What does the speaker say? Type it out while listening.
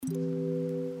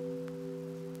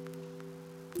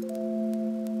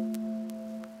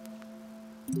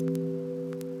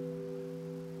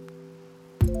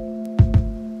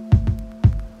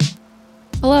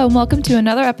Hello and welcome to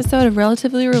another episode of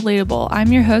Relatively Relatable.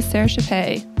 I'm your host, Sarah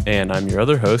Chappé. And I'm your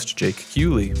other host, Jake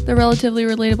Hewley. The Relatively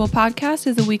Relatable podcast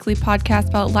is a weekly podcast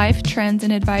about life, trends,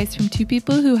 and advice from two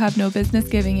people who have no business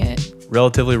giving it.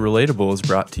 Relatively Relatable is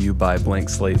brought to you by Blank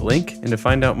Slate Link, and to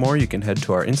find out more, you can head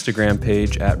to our Instagram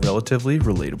page at Relatively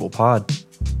Relatable Pod.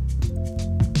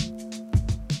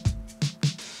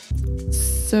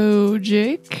 So,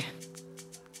 Jake?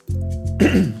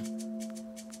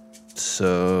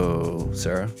 So,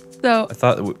 Sarah? So,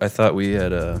 I thought we had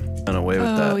done away with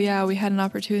that. Oh, yeah, we had an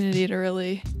opportunity to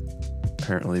really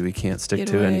Apparently, we can't stick get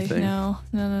to away. anything. No.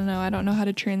 I don't know how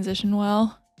to transition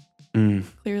well,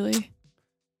 clearly.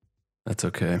 That's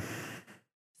okay.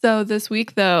 So this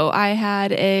week, though, I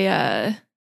had a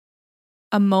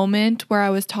moment where I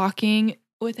was talking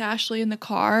with Ashley in the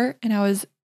car, and I was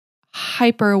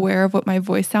hyper aware of what my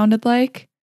voice sounded like.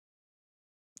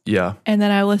 Yeah. And then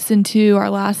I listened to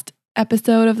our last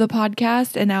episode of the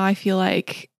podcast, and now I feel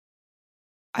like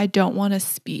I don't want to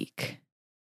speak.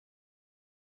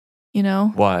 You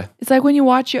know? Why? It's like when you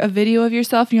watch a video of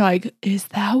yourself and you're like, is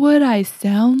that what I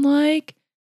sound like?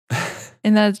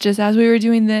 And that's just as we were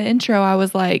doing the intro, I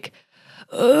was like,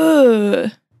 ugh.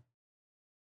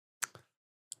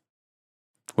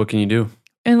 What can you do?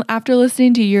 And after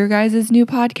listening to your guys' new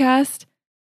podcast,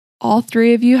 all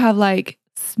three of you have like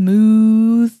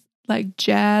smooth, like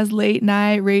jazz, late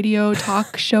night radio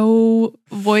talk show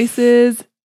voices.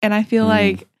 And I feel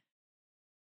like,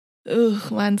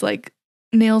 mine's like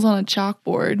nails on a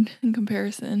chalkboard in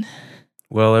comparison.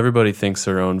 Well, everybody thinks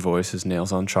their own voice is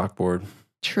nails on chalkboard.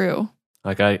 True.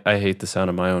 Like, I hate the sound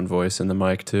of my own voice in the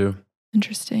mic, too.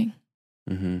 Interesting.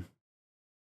 Mm-hmm.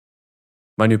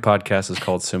 My new podcast is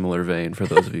called Similar Vein, for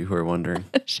those of you who are wondering.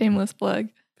 Shameless plug.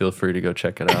 Feel free to go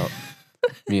check it out.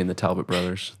 Me and the Talbot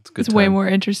brothers. It's a good It's time. way more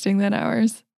interesting than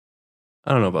ours.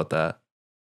 I don't know about that.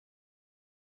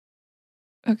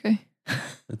 Okay.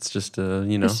 It's just,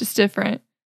 It's just different.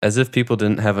 as if people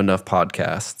didn't have enough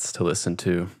podcasts to listen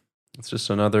to. It's just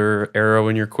another arrow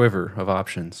in your quiver of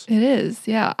options. It is.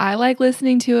 Yeah. I like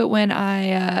listening to it when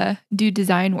I do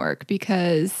design work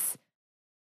because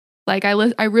like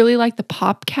I really like the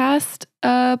Popcast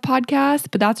podcast,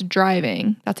 but that's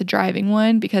driving. That's a driving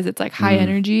one because it's like high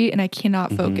energy and I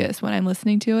cannot focus when I'm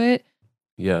listening to it.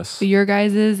 Yes. But your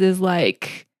guys's is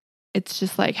like, it's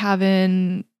just like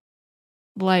having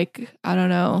like, I don't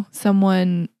know,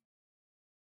 someone,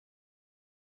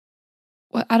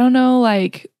 I don't know,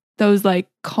 like those like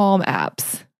calm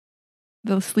apps,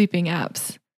 those sleeping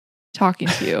apps talking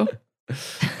to you.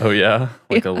 Oh, yeah?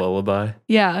 Like Yeah. a lullaby?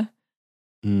 Yeah.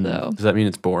 So. Does that mean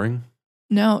it's boring?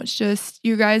 No, it's just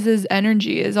your guys'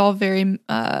 energy is all very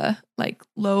like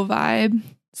low vibe.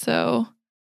 So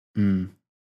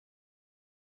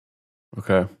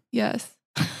Okay. yes.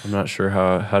 I'm not sure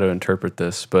how to interpret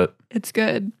this, but It's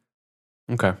good.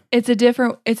 okay. It's a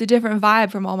different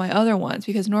vibe from all my other ones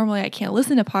because normally I can't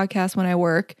listen to podcasts when I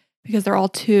work because they're all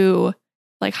too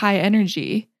like high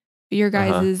energy. But your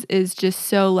guys' is just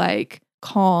so like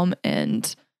calm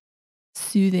and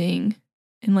soothing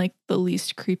in like the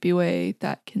least creepy way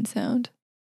that can sound.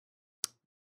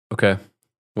 Okay.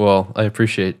 Well, I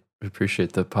appreciate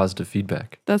the positive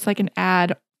feedback. That's like an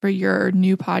ad for your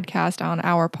new podcast on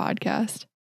our podcast.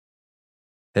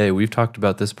 Hey, we've talked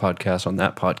about this podcast on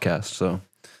that podcast, so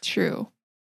True.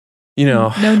 you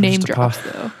know, No name drops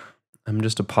though. I'm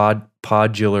just a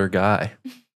podular guy.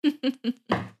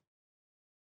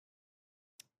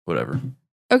 Whatever.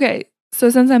 Okay, so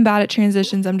since I'm bad at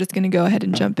transitions, I'm just going to go ahead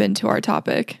and jump into our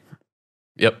topic.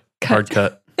 Yep. Hard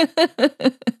cut.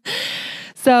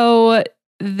 So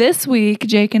this week,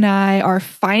 Jake and I are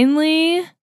finally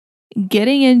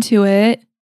getting into it.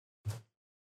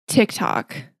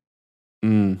 TikTok.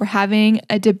 We're having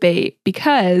a debate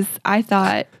because I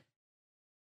thought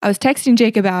I was texting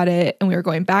Jake about it and we were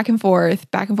going back and forth.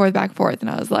 And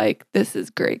I was like, this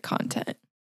is great content.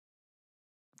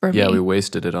 For Yeah, me. we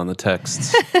wasted it on the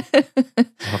texts. I'll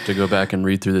have to go back and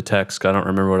read through the text. I don't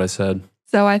remember what I said.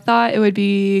 So I thought it would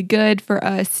be good for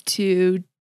us to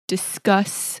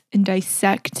discuss and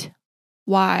dissect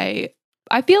why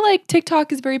I feel like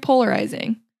TikTok is very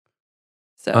polarizing.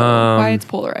 So why it's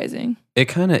polarizing. It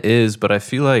kind of is, but I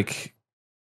feel like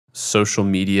social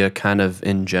media kind of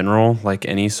in general, like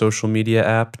any social media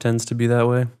app tends to be that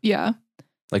way. Yeah.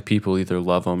 Like people either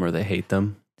love them or they hate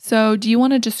them. So do you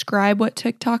want to describe what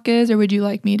TikTok is or would you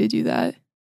like me to do that?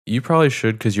 You probably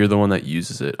should because you're the one that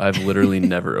uses it. I've literally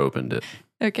never opened it.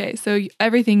 Okay, so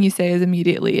everything you say is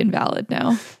immediately invalid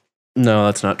now. No,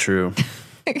 that's not true.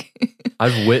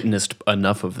 I've witnessed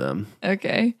enough of them.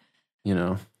 Okay. You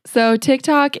know. So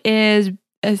TikTok is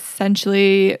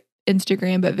essentially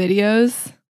Instagram, but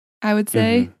videos. I would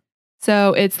say. Mhm.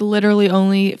 So it's literally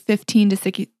only 15 to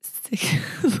 60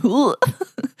 15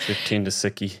 to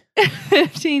sicky.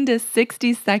 15 to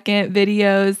 60-second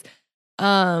videos.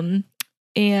 And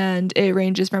it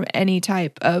ranges from any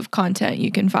type of content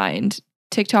you can find.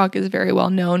 TikTok is very well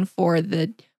known for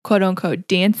the quote unquote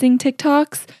dancing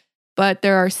TikToks, but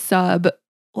there are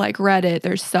like Reddit,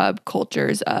 there's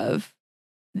subcultures of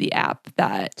the app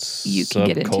that you can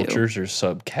get into. Subcultures or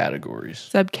subcategories?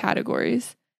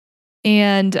 Subcategories.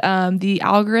 And the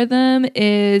algorithm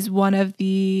is one of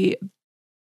the...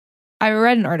 I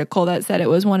read an article that said it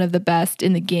was one of the best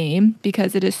in the game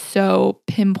because it is so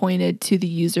pinpointed to the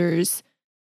user's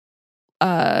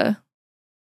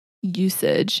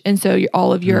usage. And so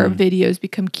all of your videos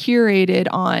become curated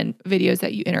on videos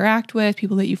that you interact with,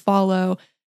 people that you follow.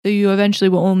 So you eventually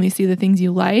will only see the things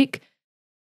you like.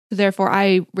 Therefore,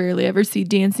 I rarely ever see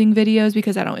dancing videos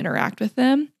because I don't interact with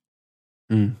them.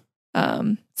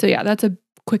 So yeah, that's a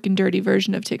quick and dirty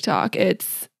version of TikTok.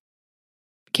 It's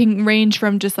can range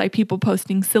from just like people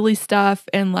posting silly stuff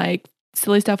and like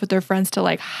silly stuff with their friends to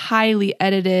like highly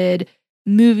edited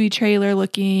movie trailer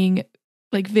looking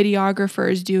like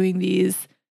videographers doing these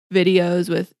videos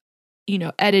with,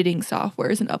 editing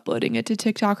softwares and uploading it to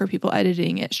TikTok, or people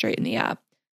editing it straight in the app.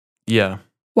 Yeah.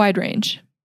 Wide range.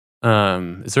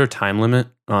 Is there a time limit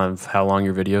on how long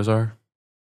your videos are?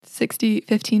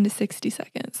 15 to 60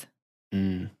 seconds.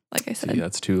 Like I said. See,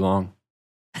 that's too long.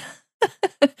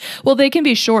 Well, they can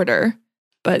be shorter,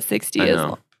 but 60 is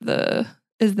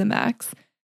the max.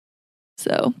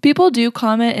 So people do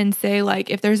comment and say like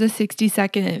if there's a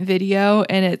 60-second video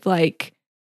and it's like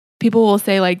people will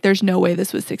say like there's no way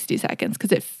this was 60 seconds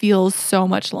because it feels so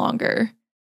much longer.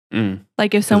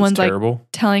 Like if someone's like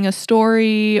telling a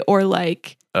story or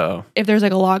like if there's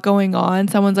like a lot going on,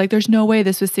 someone's like there's no way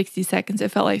this was 60 seconds.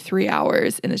 It felt like 3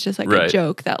 hours, and it's just like a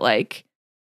joke that like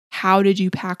how did you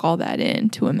pack all that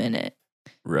into a minute?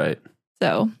 Right.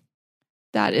 So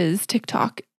that is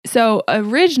TikTok. So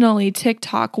originally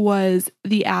TikTok was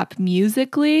the app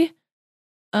Musical.ly.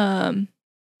 I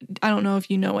don't know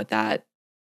if you know what that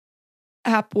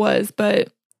app was,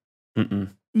 but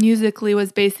Musical.ly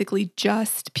was basically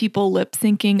just people lip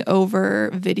syncing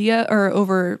over video or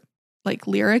over like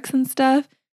lyrics and stuff,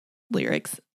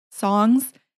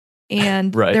 songs.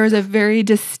 And there was a very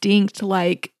distinct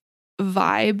like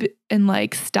vibe and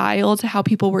like style to how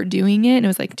people were doing it. And it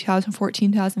was like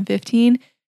 2014, 2015.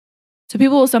 So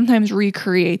people will sometimes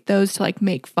recreate those to like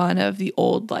make fun of the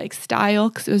old like style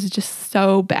because it was just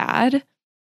so bad.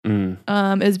 It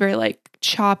was very like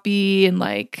choppy and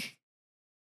like,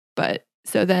 but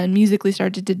so then Musical.ly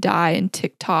started to die and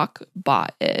TikTok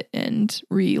bought it and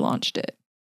relaunched it.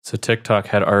 So TikTok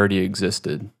had already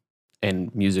existed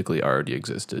and Musical.ly already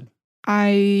existed.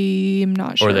 I'm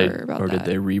not sure about that. Or did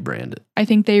they rebrand it? I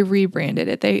think they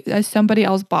rebranded it. Somebody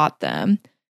else bought them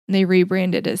and they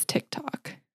rebranded as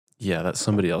TikTok. Yeah, that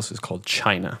somebody else is called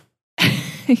China.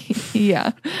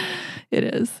 Yeah, it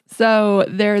is. So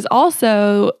there's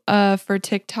also for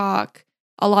TikTok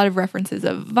a lot of references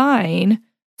of Vine.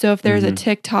 So if there's a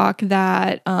TikTok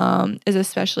that is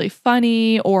especially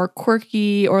funny or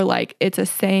quirky or like it's a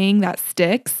saying that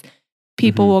sticks,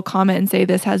 people will comment and say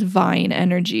this has Vine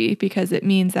energy because it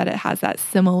means that it has that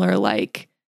similar like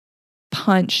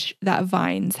punch that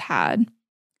Vines had.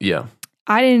 Yeah.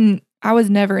 I was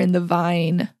never in the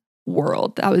Vine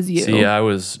world. That was you. See, I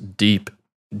was deep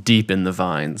in the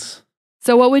Vines.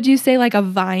 So what would you say like a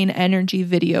Vine energy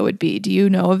video would be? Do you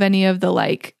know of any of the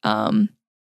like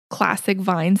classic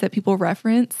Vines that people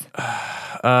reference?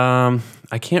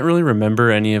 I can't really remember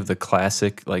any of the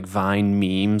classic like Vine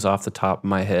memes off the top of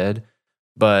my head.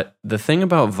 But the thing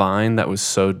about Vine that was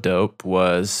so dope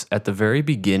was at the very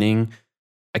beginning,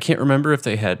 I can't remember if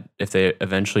they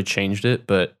eventually changed it,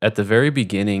 but at the very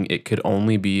beginning, it could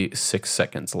only be 6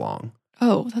 seconds long.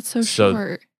 Oh, that's so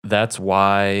short. That's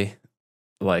why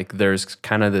like there's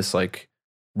kind of this like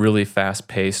really fast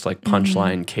paced like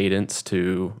punchline cadence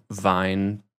to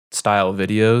Vine style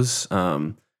videos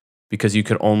because you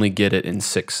could only get it in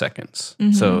 6 seconds.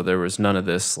 So there was none of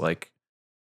this like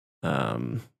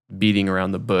beating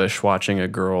around the bush, watching a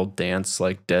girl dance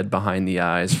like dead behind the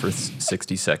eyes for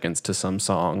 60 seconds to some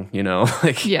song,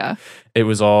 like it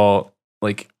was all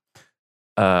like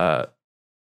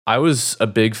I was a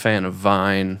big fan of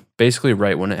Vine basically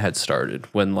right when it had started,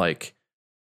 when like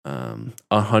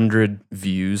 100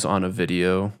 views on a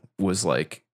video was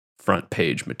like front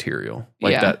page material.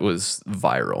 Like that was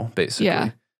viral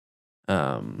basically.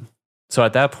 So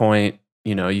at that point,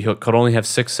 you could only have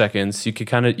 6 seconds. You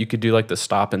could do like the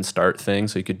stop and start thing.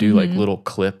 So you could do like little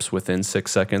clips within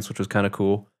 6 seconds, which was kind of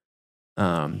cool.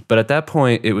 But at that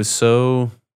point, it was so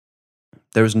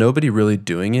there was nobody really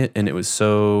doing it, and it was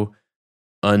so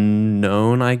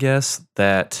unknown, I guess,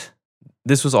 that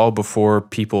this was all before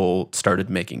people started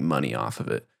making money off of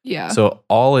it. Yeah. So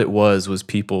all it was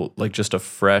people, like, just a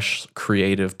fresh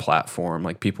creative platform.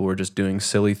 Like, people were just doing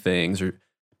silly things or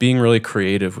being really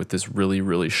creative with this really,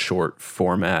 really short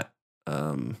format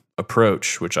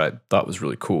approach, which I thought was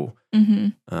really cool.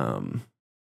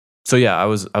 So yeah, I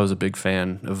was a big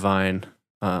fan of Vine.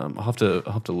 I'll have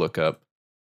to look up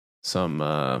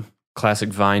some classic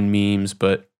Vine memes,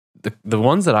 but the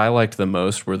ones that I liked the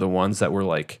most were the ones that were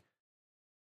like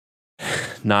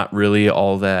not really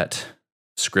all that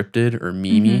scripted or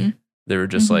memey. They were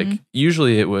just like,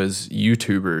 usually it was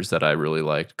YouTubers that I really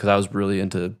liked because I was really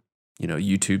into,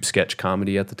 YouTube sketch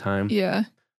comedy at the time. Yeah.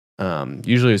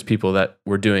 Usually it was people that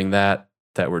were doing that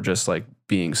were just like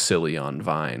being silly on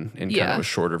Vine in kind of a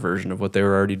shorter version of what they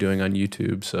were already doing on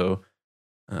YouTube. So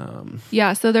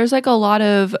so there's like a lot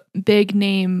of big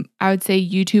name, I would say,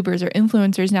 YouTubers or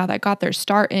influencers now that got their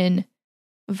start in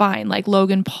Vine. Like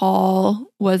Logan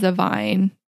Paul was a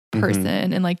Vine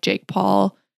person, and like Jake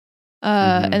Paul.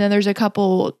 And then there's a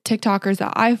couple TikTokers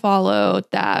that I follow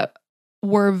that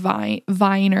were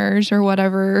Viners or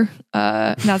whatever.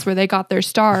 And that's where they got their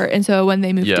start. And so when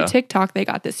they moved to TikTok, they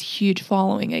got this huge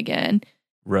following again.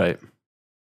 Right.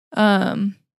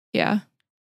 Yeah.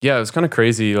 Yeah, it was kind of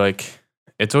crazy. Like,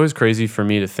 it's always crazy for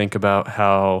me to think about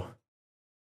how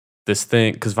this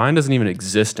thing, because Vine doesn't even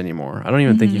exist anymore. I don't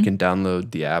even think you can download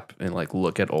the app and like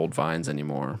look at old Vines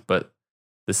anymore. But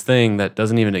this thing that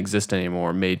doesn't even exist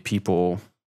anymore made people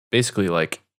basically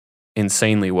like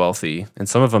insanely wealthy. And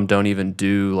some of them don't even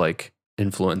do like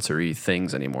influencer-y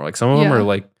things anymore. Like, some of them are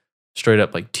like straight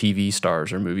up like TV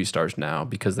stars or movie stars now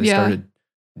because they started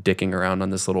dicking around on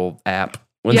this little app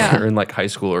when they were in like high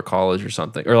school or college or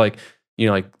something. Or like,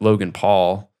 like Logan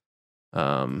Paul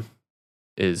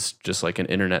is just like an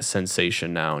internet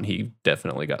sensation now, and he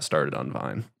definitely got started on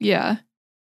Vine. Yeah.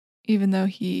 Even though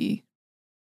he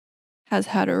has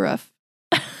had a rough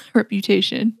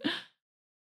reputation.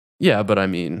 Yeah, but I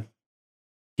mean,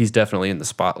 he's definitely in the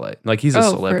spotlight. Like, he's a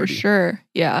celebrity. For sure.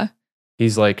 Yeah.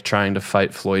 He's like trying to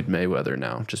fight Floyd Mayweather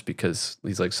now just because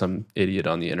he's like some idiot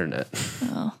on the internet.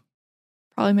 Oh,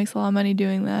 probably makes a lot of money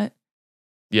doing that.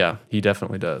 Yeah, he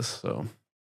definitely does. So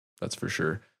that's for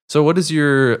sure. So what is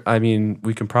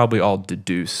we can probably all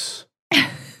deduce,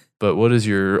 but what is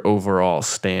your overall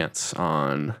stance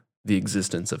on the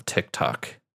existence of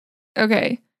TikTok?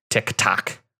 Okay.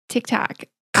 TikTok.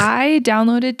 I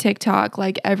downloaded TikTok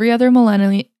like every other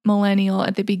millennial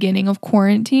at the beginning of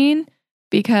quarantine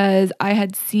because I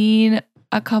had seen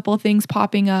a couple things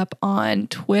popping up on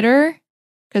Twitter.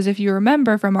 Because if you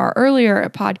remember from our earlier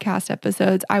podcast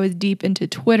episodes, I was deep into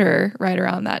Twitter right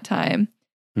around that time.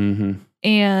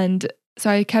 And so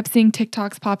I kept seeing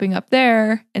TikToks popping up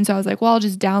there. And so I was like, well, I'll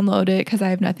just download it because I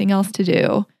have nothing else to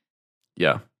do.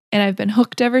 Yeah. And I've been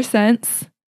hooked ever since.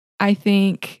 I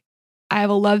think I have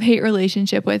a love-hate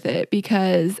relationship with it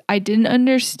because I didn't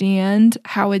understand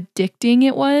how addicting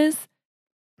it was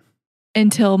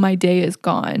until my day is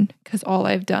gone because all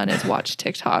I've done is watch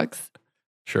TikToks.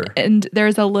 Sure. And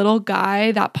there's a little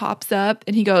guy that pops up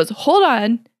and he goes, hold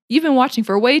on, you've been watching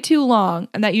for way too long.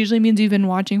 And that usually means you've been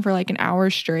watching for like an hour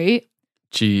straight.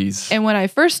 Jeez. And when I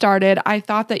first started, I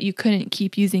thought that you couldn't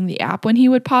keep using the app when he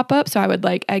would pop up. So I would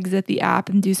like exit the app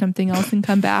and do something else and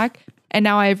come back. And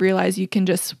now I've realized you can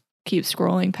just keep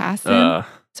scrolling past him.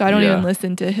 So I don't even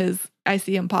listen to I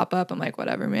see him pop up. I'm like,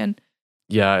 whatever, man.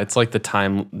 Yeah, it's like the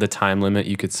time limit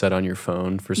you could set on your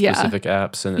phone for specific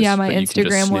apps. And my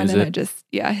Instagram one, and I just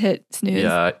hit snooze.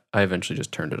 Yeah, I eventually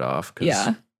just turned it off.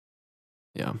 Yeah.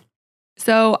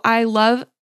 So I love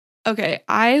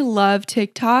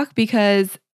TikTok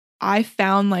because I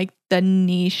found like the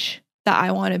niche that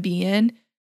I want to be in.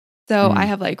 So I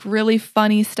have like really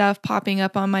funny stuff popping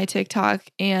up on my TikTok,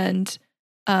 and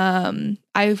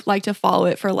I like to follow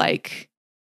it for like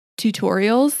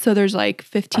tutorials. So there's like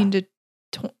 15 to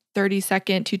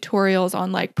 30-second tutorials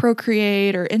on like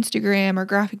Procreate or Instagram or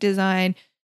graphic design.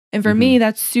 And for me,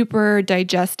 that's super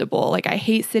digestible. Like, I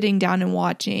hate sitting down and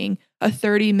watching a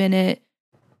 30-minute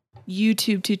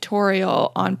YouTube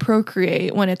tutorial on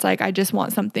Procreate when it's like, I just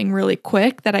want something really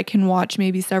quick that I can watch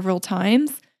maybe several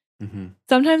times.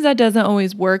 Sometimes that doesn't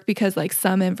always work because like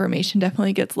some information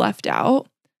definitely gets left out.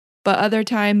 But other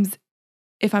times,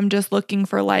 if I'm just looking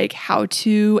for like how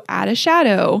to add a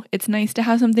shadow, it's nice to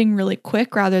have something really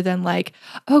quick rather than like,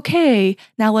 okay,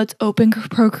 now let's open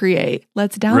Procreate.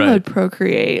 Let's download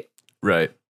Procreate.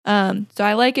 Right. So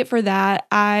I like it for that.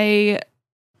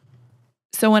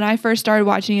 So when I first started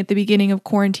watching at the beginning of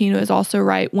quarantine, it was also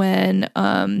right when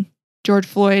George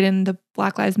Floyd and the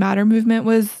Black Lives Matter movement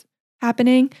was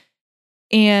happening.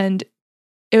 And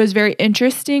it was very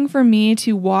interesting for me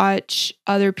to watch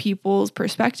other people's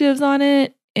perspectives on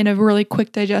it in a really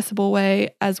quick, digestible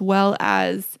way, as well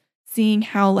as seeing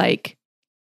how like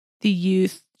the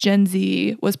youth, Gen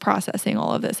Z, was processing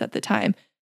all of this at the time.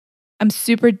 I'm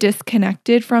super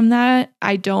disconnected from that.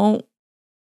 I don't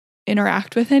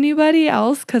interact with anybody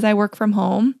else because I work from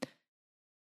home.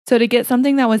 So to get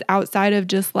something that was outside of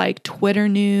just like Twitter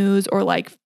news or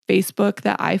like Facebook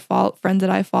that I follow, friends that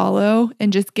I follow,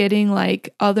 and just getting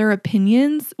like other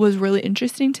opinions was really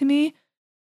interesting to me.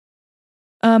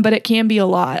 But it can be a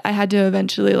lot. I had to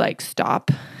eventually like stop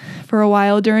for a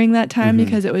while during that time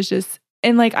because it was just,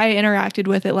 and like I interacted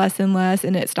with it less and less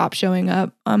and it stopped showing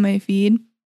up on my feed.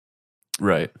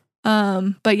 Right.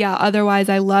 But yeah, otherwise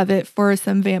I love it for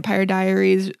some Vampire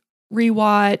Diaries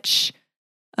rewatch.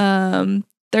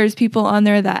 There's people on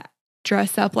there that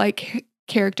dress up like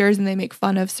characters and they make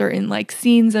fun of certain like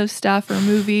scenes of stuff or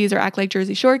movies or act like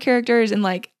Jersey Shore characters, and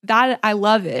like that I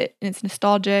love it and it's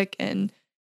nostalgic. And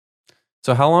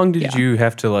so how long did you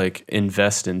have to like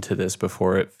invest into this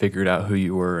before it figured out who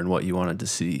you were and what you wanted to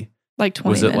see? Like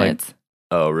 20 minutes. Like,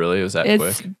 oh really? Was that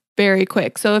it's quick? Very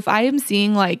quick. So if I am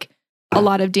seeing like a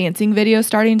lot of dancing videos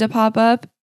starting to pop up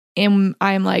and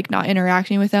I'm like not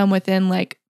interacting with them, within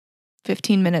like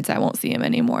 15 minutes I won't see them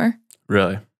anymore.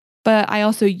 Really? But I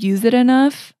also use it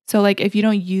enough. So like if you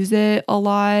don't use it a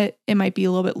lot, it might be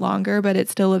a little bit longer, but it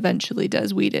still eventually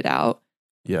does weed it out.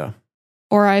 Yeah.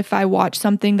 Or if I watch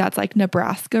something that's like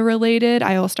Nebraska related,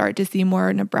 I will start to see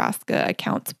more Nebraska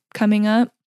accounts coming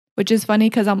up, which is funny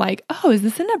because I'm like, oh, is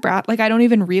this in Nebraska? Like I don't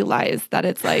even realize that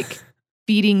it's like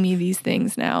feeding me these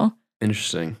things now.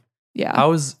 Interesting. Yeah.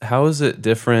 How is it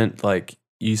different? Like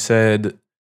you said,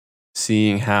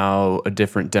 seeing how a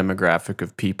different demographic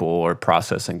of people are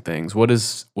processing things. What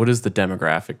is the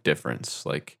demographic difference?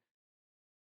 Like,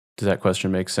 does that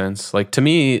question make sense? Like to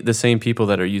me, the same people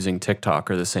that are using TikTok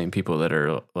are the same people that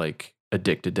are like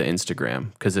addicted to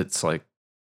Instagram because it's like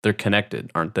they're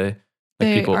connected, aren't they?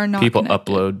 Like people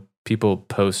upload, people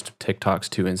post TikToks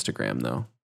to Instagram though.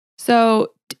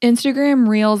 So Instagram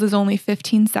Reels is only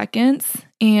 15 seconds,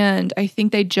 and I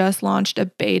think they just launched a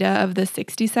beta of the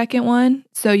 60-second one.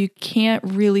 So you can't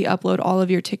really upload all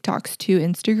of your TikToks to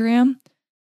Instagram.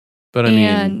 But I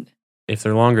mean, if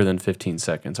they're longer than 15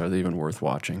 seconds, are they even worth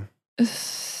watching?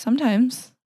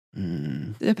 Sometimes.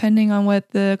 Depending on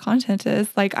what the content is.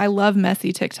 Like I love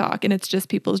messy TikTok, and it's just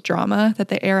people's drama that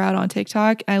they air out on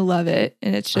TikTok. I love it.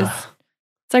 And it's just,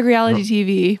 it's like reality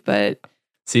TV, but...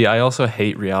 See, I also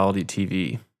hate reality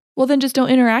TV. Well, then just don't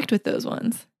interact with those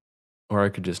ones. Or I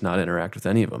could just not interact with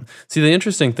any of them. See, the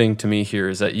interesting thing to me here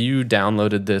is that you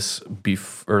downloaded this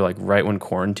like right when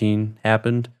quarantine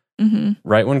happened. Mm-hmm.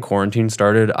 Right when quarantine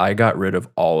started, I got rid of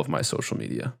all of my social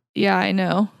media. Yeah, I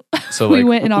know. So we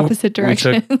went in opposite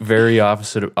directions. We took very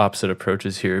opposite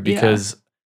approaches here because,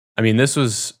 I mean, this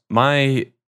was my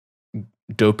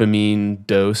dopamine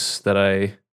dose that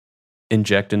I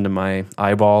inject into my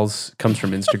eyeballs comes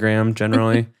from Instagram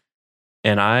generally.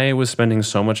 And I was spending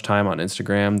so much time on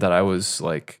Instagram that I was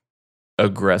like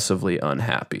aggressively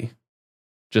unhappy.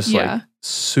 Just like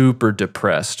super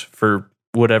depressed for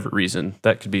whatever reason.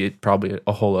 That could be probably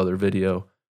a whole other video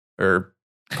or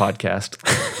podcast.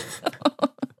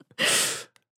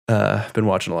 Been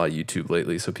watching a lot of YouTube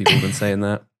lately, so people have been saying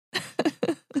that.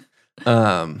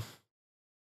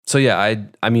 So yeah,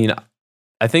 I mean,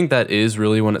 I think that is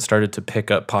really when it started to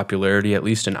pick up popularity, at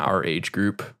least in our age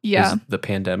group. Yeah. The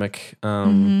pandemic,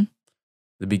 the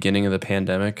beginning of the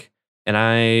pandemic. And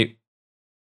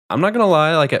I'm not going to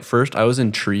lie, like at first I was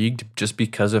intrigued just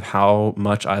because of how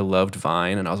much I loved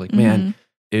Vine. And I was like, man,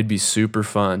 it'd be super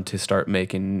fun to start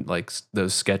making like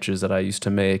those sketches that I used to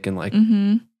make. And like,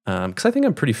 because I think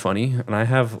I'm pretty funny and I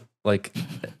have like,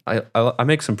 I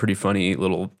make some pretty funny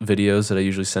little videos that I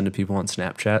usually send to people on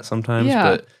Snapchat sometimes. Yeah.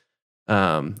 But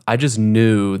I just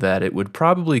knew that it would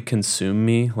probably consume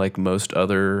me like most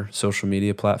other social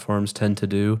media platforms tend to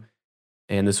do.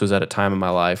 And this was at a time in my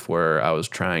life where I was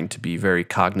trying to be very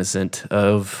cognizant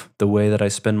of the way that I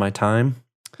spend my time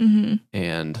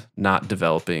and not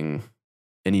developing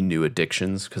any new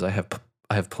addictions because I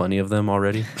have plenty of them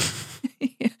already.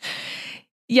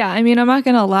 Yeah, I mean, I'm not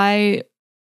going to lie.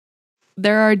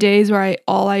 There are days where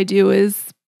all I do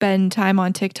is spend time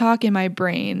on TikTok and my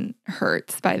brain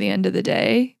hurts by the end of the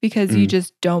day because you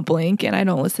just don't blink, and I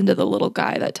don't listen to the little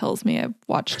guy that tells me I've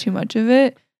watched too much of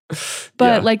it.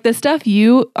 But like the stuff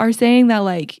you are saying, that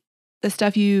like the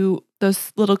stuff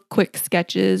those little quick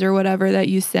sketches or whatever that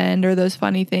you send, or those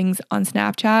funny things on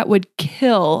Snapchat would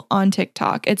kill on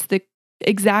TikTok. It's the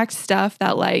exact stuff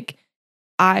that like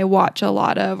I watch a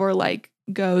lot of, or like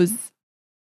goes,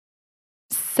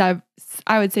 I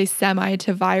would say semi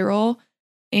to viral.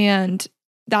 And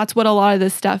that's what a lot of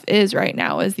this stuff is right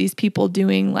now, is these people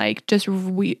doing like just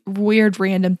weird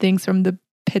random things from the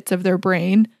pits of their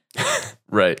brain.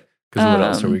 Right. Because what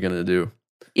else are we going to do?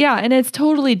 Yeah. And it's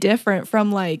totally different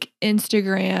from like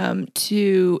Instagram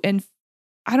to, and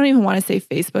I don't even want to say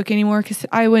Facebook anymore, because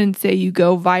I wouldn't say you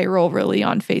go viral really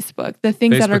on Facebook. The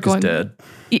things that are going is dead.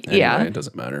 Yeah. Anyway, it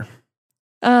doesn't matter.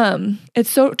 It's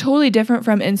so totally different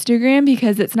from Instagram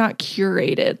because it's not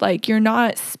curated. Like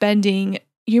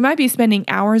you might be spending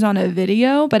hours on a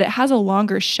video, but it has a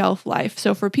longer shelf life.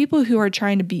 So for people who are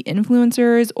trying to be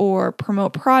influencers or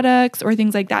promote products or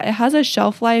things like that, it has a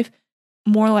shelf life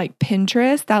more like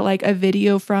Pinterest, that like a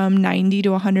video from 90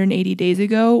 to 180 days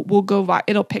ago will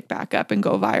it'll pick back up and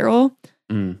go viral.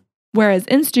 Whereas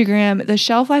Instagram, the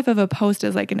shelf life of a post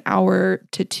is like an hour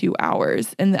to 2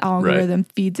 hours, and the algorithm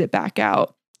feeds it back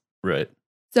out. Right.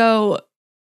 So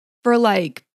for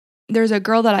like, there's a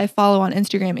girl that I follow on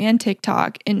Instagram and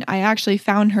TikTok, and I actually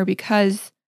found her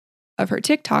because of her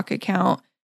TikTok account,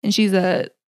 and she's a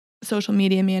social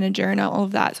media manager and all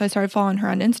of that. So I started following her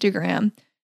on Instagram,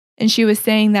 and she was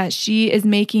saying that she is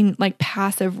making like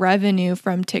passive revenue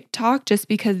from TikTok just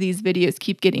because these videos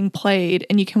keep getting played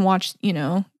and you can watch,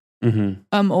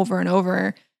 over and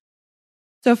over.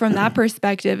 So from that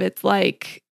perspective, it's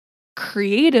like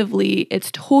creatively, it's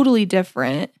totally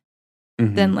different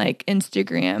than like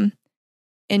Instagram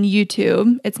and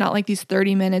YouTube. It's not like these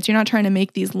 30 minutes. You're not trying to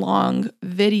make these long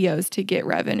videos to get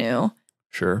revenue.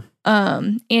 Sure.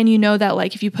 And you know that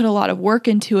like if you put a lot of work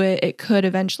into it, it could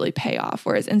eventually pay off.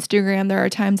 Whereas Instagram, there are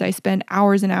times I spend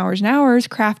hours and hours and hours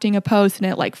crafting a post and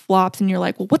it like flops and you're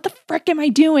like, well, what the frick am I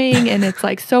doing? And it's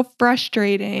like so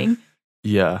frustrating.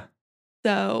 Yeah.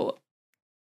 So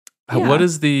what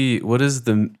is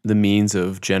the means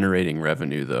of generating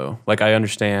revenue though? Like I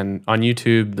understand on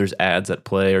YouTube there's ads at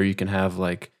play, or you can have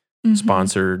like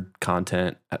sponsored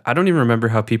content. I don't even remember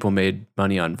how people made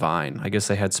money on Vine. I guess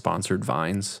they had sponsored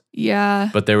Vines. Yeah.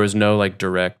 But there was no like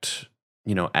direct,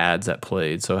 ads that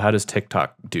played. So how does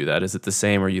TikTok do that? Is it the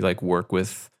same, or you like work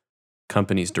with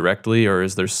companies directly, or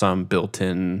is there some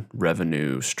built-in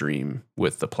revenue stream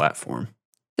with the platform?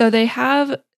 So they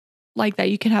have like that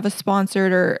you can have a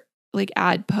sponsored or like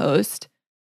ad post.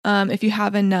 If you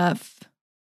have enough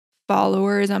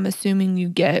followers, I'm assuming you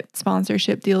get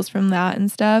sponsorship deals from that and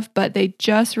stuff. But they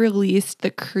just released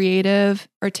the creative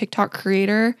or TikTok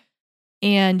creator,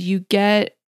 and you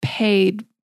get paid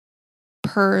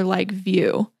per like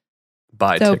view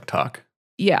by TikTok.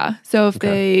 Yeah. So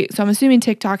so I'm assuming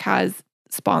TikTok has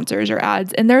sponsors or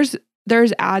ads, and there's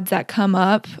ads that come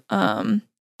up on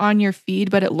your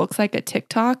feed, but it looks like a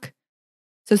TikTok.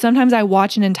 So sometimes I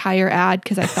watch an entire ad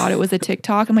because I thought it was a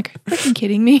TikTok. I'm like, are you freaking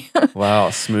kidding me? Wow,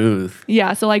 smooth.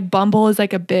 Yeah. So like Bumble is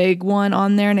like a big one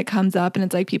on there, and it comes up and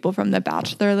it's like people from The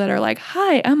Bachelor that are like,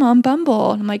 hi, I'm on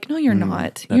Bumble. And I'm like, no, you're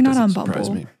not. You're not on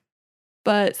Bumble. Me.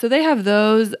 But so they have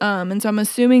those. And so I'm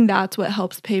assuming that's what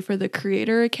helps pay for the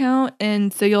creator account.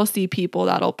 And so you'll see people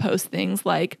that'll post things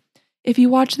like, if you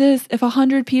watch this, if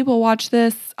 100 people watch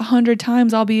this 100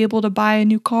 times, I'll be able to buy a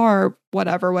new car, or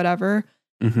whatever.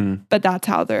 But that's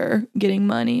how they're getting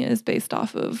money, is based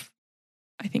off of,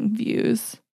 I think,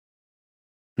 views.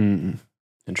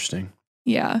 Interesting.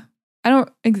 Yeah. I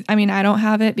don't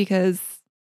have it because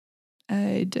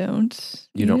I don't.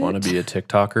 You don't want to be a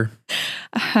TikToker?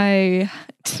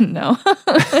 No.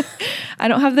 I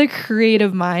don't have the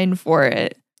creative mind for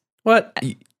it. What?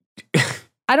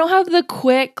 I don't have the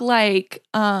quick, like,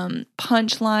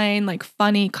 punchline, like,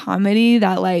 funny comedy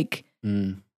that, like,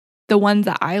 the ones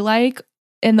that I like.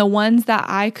 And the ones that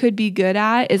I could be good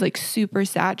at is like super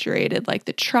saturated, like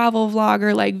the travel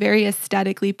vlogger, like very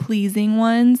aesthetically pleasing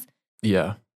ones.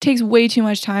 Yeah. Takes way too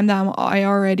much time that I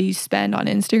already spend on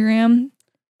Instagram.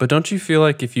 But don't you feel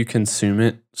like if you consume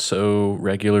it so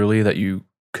regularly that you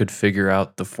could figure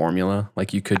out the formula?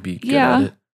 Like you could be good at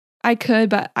it? I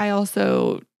could, but I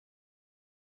also,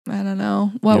 I don't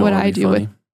know. What would I do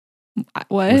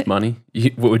with money?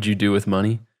 What would you do with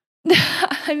money?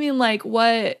 I mean, like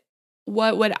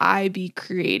what would I be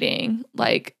creating?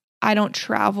 Like, I don't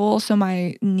travel, so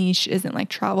my niche isn't like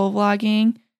travel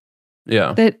vlogging.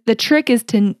 Yeah. The trick is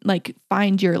to like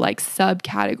find your like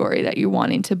subcategory that you're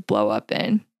wanting to blow up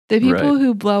in. The people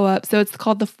who blow up, so it's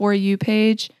called the For You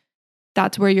page.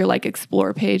 That's where your like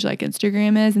explore page like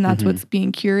Instagram is, and that's what's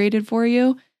being curated for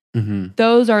you.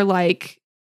 Those are like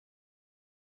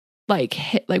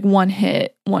one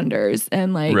hit wonders,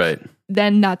 and like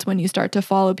then that's when you start to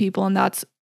follow people, and that's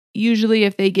usually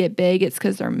if they get big, it's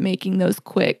because they're making those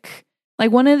quick,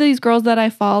 Like one of these girls that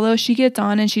I follow, she gets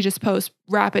on and she just posts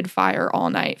rapid fire all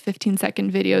night,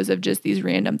 15-second videos of just these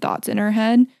random thoughts in her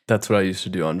head. That's what I used to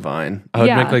do on Vine. I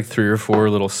would make like 3 or 4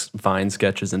 little Vine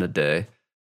sketches in a day.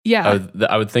 Yeah.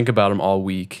 I would think about them all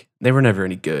week. They were never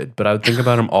any good, but I would think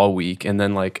about them all week. And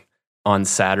then like on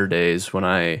Saturdays when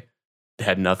I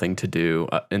had nothing to do,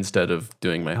 instead of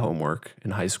doing my homework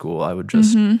in high school, I would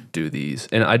just do these.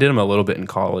 And I did them a little bit in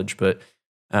college, but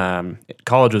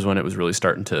college was when it was really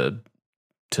starting to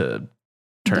turn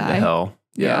to hell.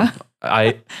 Yeah.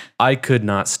 I could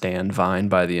not stand Vine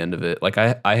by the end of it. Like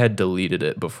I had deleted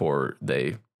it before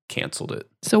they canceled it.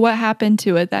 So what happened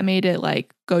to it that made it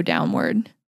like go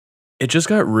downward? It just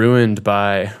got ruined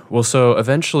by, so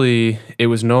eventually it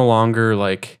was no longer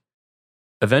like,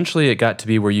 eventually it got to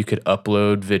be where you could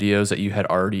upload videos that you had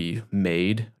already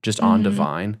made just onto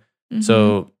Vine.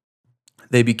 So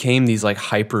they became these like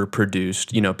hyper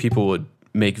produced, people would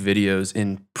make videos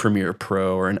in Premiere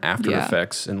Pro or in After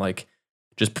Effects and like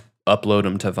just upload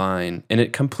them to Vine. And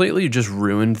it completely just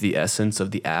ruined the essence of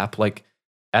the app. Like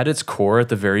at its core, at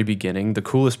the very beginning, the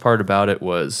coolest part about it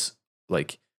was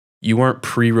like, you weren't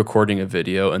pre-recording a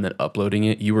video and then uploading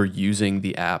it. You were using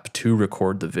the app to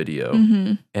record the video.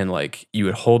 And like you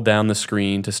would hold down the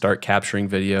screen to start capturing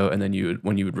video. And then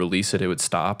when you would release it, it would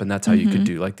stop. And that's how you could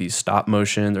do like these stop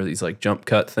motion or these like jump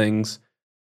cut things.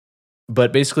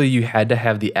 But basically you had to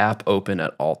have the app open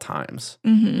at all times.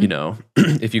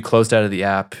 If you closed out of the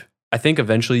app, I think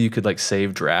eventually you could like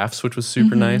save drafts, which was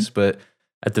super nice. But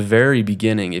at the very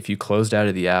beginning, if you closed out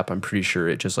of the app, I'm pretty sure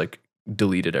it just like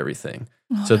deleted everything.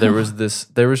 So there was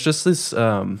just this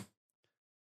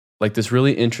like this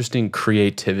really interesting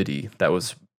creativity that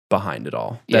was behind it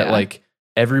all. That like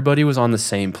everybody was on the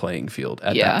same playing field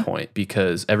at that point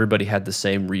because everybody had the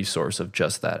same resource of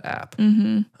just that app.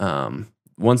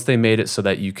 Once they made it so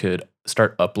that you could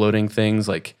start uploading things,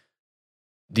 like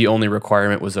the only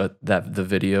requirement was that the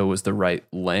video was the right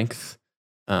length.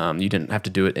 You didn't have to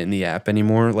do it in the app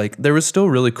anymore. Like there was still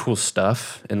really cool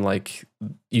stuff, and like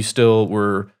you still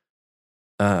were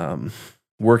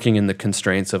working in the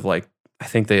constraints of like, I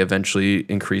think they eventually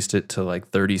increased it to like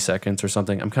 30 seconds or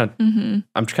something. I'm kind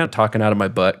of talking out of my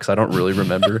butt because I don't really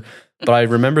remember, but I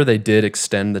remember they did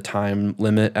extend the time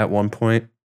limit at one point.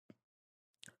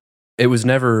 It was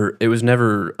never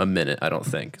a minute, I don't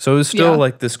think. So it was still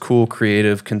like this cool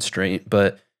creative constraint,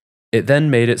 but it then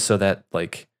made it so that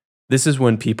like this is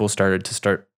when people started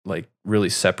like really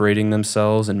separating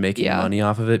themselves and making money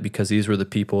off of it, because these were the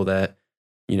people that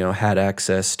had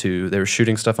access to, they were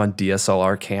shooting stuff on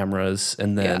DSLR cameras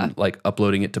and then like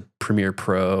uploading it to Premiere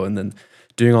Pro and then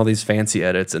doing all these fancy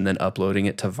edits and then uploading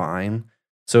it to Vine.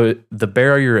 So the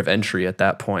barrier of entry at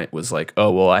that point was like,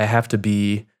 oh, well, I have to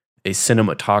be a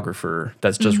cinematographer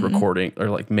that's just recording or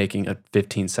like making a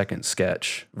 15-second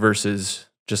sketch versus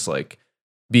just like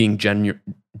being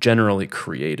generally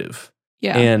creative.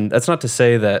 Yeah. And that's not to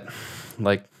say that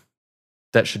like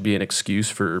that should be an excuse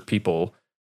for people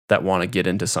that want to get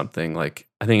into something. Like,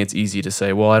 I think it's easy to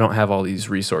say, well, I don't have all these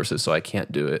resources, so I can't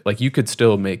do it. Like, you could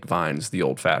still make Vines the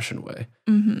old-fashioned way.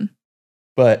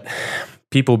 But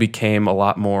people became a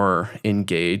lot more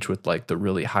engaged with, like, the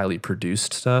really highly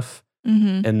produced stuff.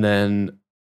 And then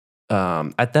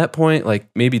at that point, like,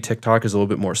 maybe TikTok is a little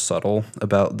bit more subtle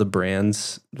about the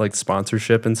brand's, like,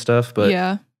 sponsorship and stuff. But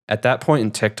at that point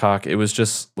in TikTok, it was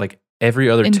just, like, every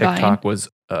other TikTok was,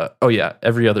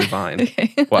 every other Vine.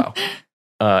 Wow.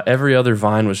 Every other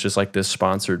Vine was just like this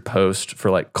sponsored post for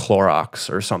like Clorox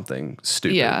or something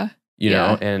stupid, you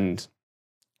know? And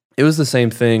it was the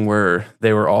same thing where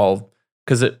they were all,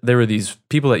 because there were these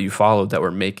people that you followed that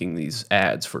were making these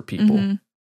ads for people.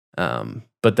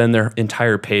 But then their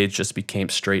entire page just became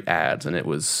straight ads, and it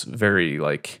was very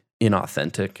like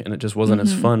inauthentic, and it just wasn't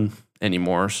as fun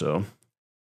anymore. So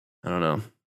I don't know.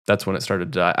 That's when it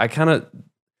started to die.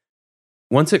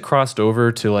 Once it crossed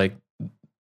over to like,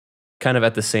 kind of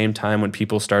at the same time when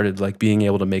people started like being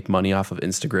able to make money off of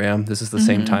Instagram. This is the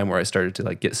same time where I started to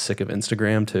like get sick of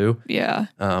Instagram too. Yeah.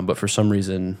 But for some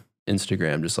reason,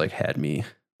 Instagram just like had me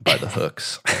by the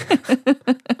hooks.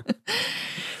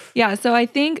 Yeah. So I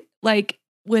think like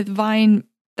with Vine,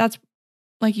 that's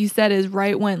like you said, is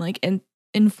right when like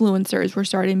influencers were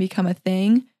starting to become a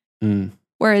thing.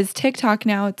 Whereas TikTok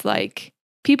now, it's like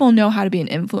people know how to be an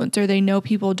influencer. They know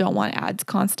people don't want ads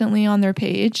constantly on their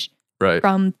page. Right.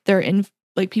 From their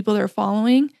like people they're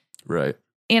following. Right.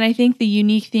 And I think the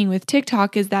unique thing with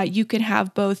TikTok is that you can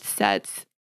have both sets,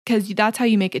 because that's how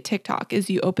you make a TikTok is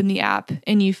you open the app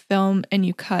and you film and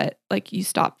you cut, like you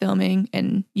stop filming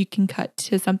and you can cut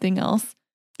to something else.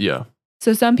 Yeah.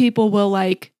 So some people will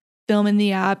like film in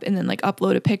the app and then like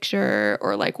upload a picture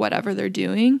or like whatever they're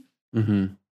doing.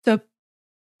 Mm-hmm. So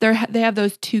they have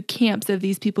those two camps of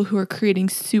these people who are creating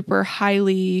super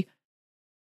highly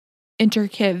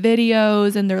intricate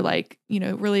videos, and they're like,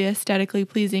 really aesthetically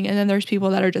pleasing. And then there's people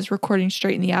that are just recording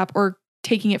straight in the app or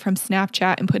taking it from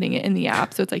Snapchat and putting it in the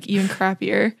app. So it's like even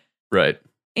crappier. Right.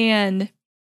 And,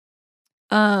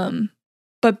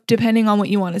 but depending on what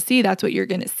you want to see, that's what you're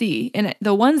going to see. And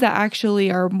the ones that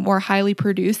actually are more highly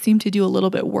produced seem to do a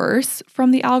little bit worse from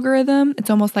the algorithm.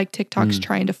 It's almost like TikTok's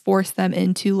trying to force them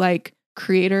into like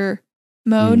creator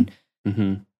mode.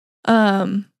 Mm-hmm.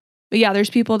 But yeah, there's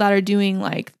people that are doing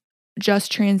like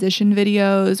just transition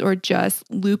videos or just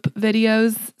loop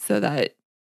videos so that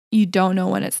you don't know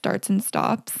when it starts and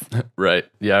stops. Right.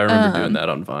 Yeah, I remember doing that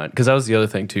on Vine. Because that was the other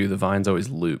thing too. The Vine's always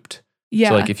looped. Yeah.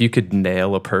 So like if you could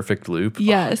nail a perfect loop,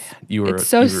 yes, it's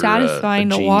so satisfying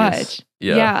to watch.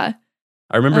 Yeah.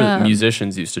 I remember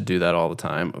musicians used to do that all the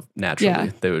time. Naturally,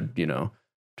 Yeah. they would,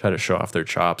 try to show off their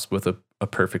chops with a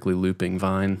perfectly looping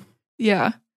Vine.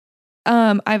 Yeah.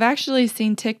 I've actually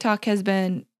seen TikTok has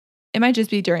been, it might just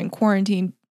be during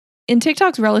quarantine. And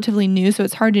TikTok's relatively new, so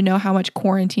it's hard to know how much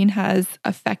quarantine has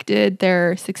affected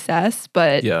their success,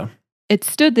 but yeah, it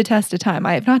stood the test of time.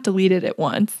 I have not deleted it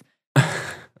once.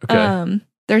 Okay.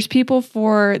 There's people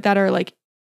that are like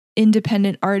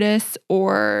independent artists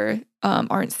or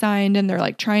aren't signed, and they're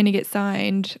like trying to get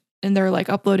signed, and they're like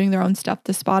uploading their own stuff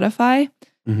to Spotify.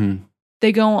 Mm-hmm.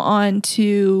 They go on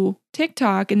to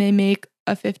TikTok and they make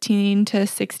a 15 to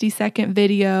 60-second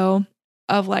video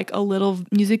of like a little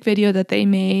music video that they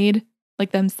made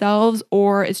like themselves,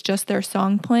 or it's just their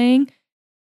song playing.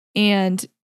 And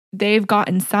they've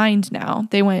gotten signed now.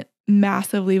 They went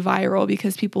massively viral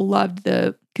because people loved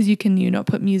because you can,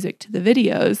 put music to the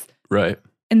videos. Right.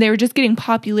 And they were just getting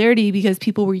popularity because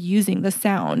people were using the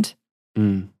sound.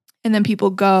 Mm. And then people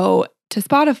go to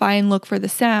Spotify and look for the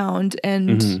sound.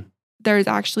 And there's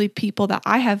actually people that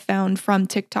I have found from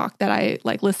TikTok that I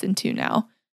like listen to now.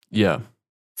 Yeah.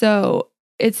 So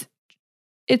it's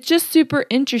just super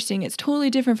interesting. It's totally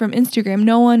different from Instagram.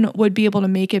 No one would be able to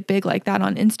make it big like that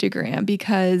on Instagram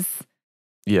because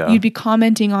you'd be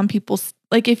commenting on people's,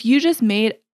 like if you just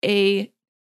made a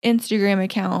Instagram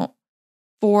account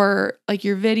for like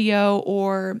your video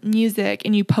or music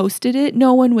and you posted it,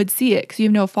 no one would see it because you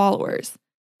have no followers.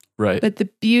 Right. But the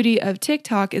beauty of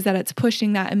TikTok is that it's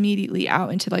pushing that immediately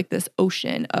out into like this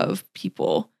ocean of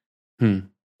people. And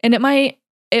it might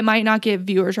not get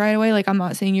viewers right away. Like I'm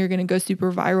not saying you're going to go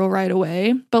super viral right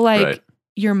away, but like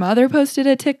your mother posted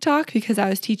a TikTok because I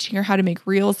was teaching her how to make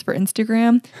reels for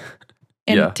Instagram.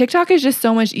 And TikTok is just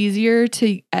so much easier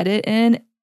to edit in.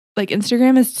 Like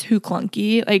Instagram is too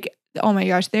clunky. Like, oh my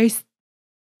gosh, they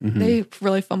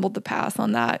really fumbled the pass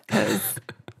on that because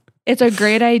it's a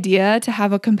great idea to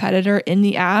have a competitor in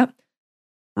the app.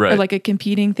 Right. Or like a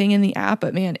competing thing in the app,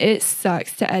 but man, it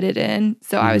sucks to edit in.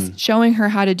 So I was showing her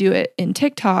how to do it in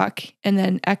TikTok and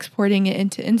then exporting it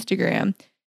into Instagram.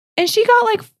 And she got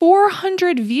like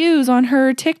 400 views on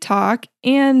her TikTok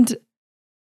and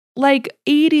like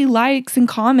 80 likes and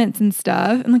comments and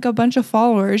stuff and like a bunch of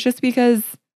followers just because,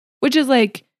 which is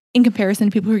like in comparison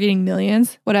to people who are getting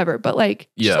millions, whatever. But like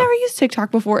she's never used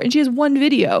TikTok before and she has one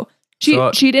video.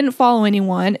 She didn't follow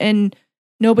anyone and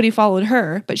nobody followed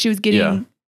her, but she was getting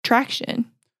traction.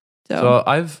 So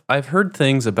I've heard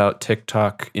things about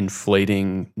TikTok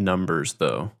inflating numbers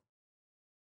though.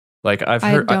 Like I've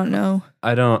heard I don't know.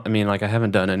 I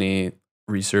haven't done any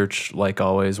research like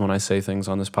always when I say things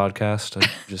on this podcast.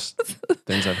 Just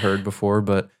things I've heard before,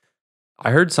 but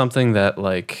I heard something that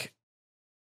like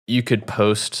you could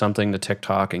post something to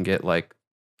TikTok and get like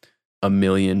 1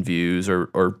 million views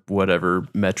or whatever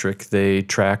metric they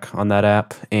track on that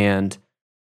app, and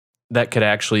that could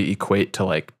actually equate to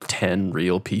like 10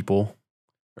 real people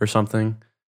or something.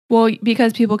 Well,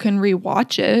 because people can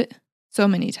rewatch it so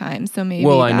many times, so maybe.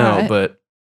 Well, I know, but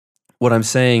what I'm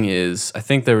saying is, I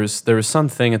think there was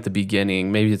something at the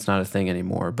beginning. Maybe it's not a thing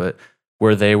anymore, but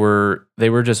where they were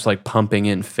just like pumping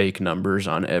in fake numbers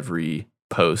on every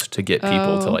post to get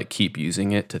people to like keep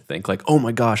using it, to think like, oh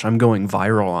my gosh, I'm going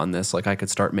viral on this. Like I could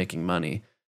start making money,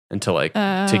 and to like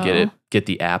to get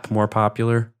the app more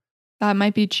popular. That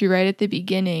might be true right at the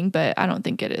beginning, but I don't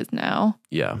think it is now.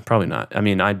 Yeah, probably not. I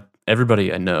mean,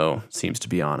 everybody I know seems to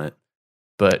be on it.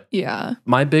 But yeah,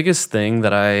 my biggest thing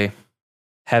that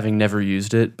having never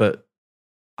used it, but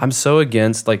I'm so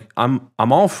against, like I'm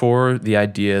all for the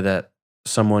idea that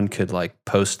someone could like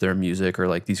post their music, or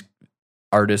like these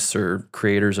artists or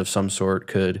creators of some sort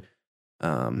could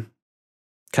kind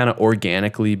of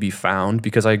organically be found,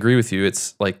 because I agree with you.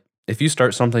 It's like if you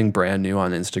start something brand new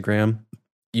on Instagram,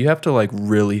 you have to like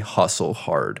really hustle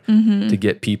hard Mm-hmm. to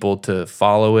get people to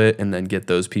follow it and then get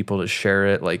those people to share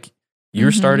it. Like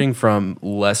you're Mhm. starting from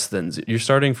you're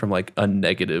starting from like a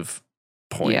negative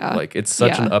point. Yeah. Like it's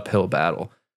such an Yeah. uphill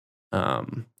battle.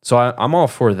 So I'm all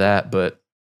for that, but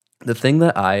the thing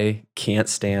that I can't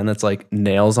stand that's like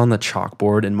nails on the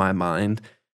chalkboard in my mind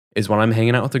is when I'm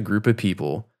hanging out with a group of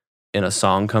people and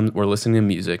we're listening to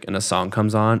music and a song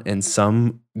comes on and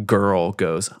some girl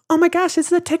goes, "Oh my gosh, it's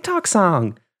the TikTok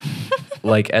song."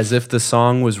 Like as if the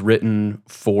song was written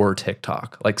for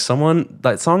TikTok. Like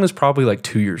that song is probably like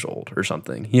 2 years old or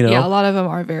something, you know? Yeah, a lot of them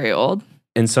are very old.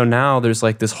 And so now there's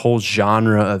like this whole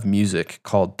genre of music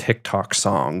called TikTok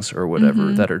songs or whatever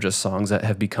Mhm. that are just songs that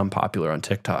have become popular on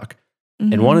TikTok.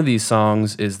 And Mhm. one of these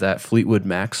songs is that Fleetwood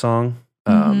Mac song,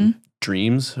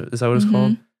 Dreams, is that what it's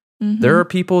called? There are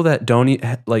people that don't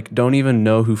even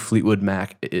know who Fleetwood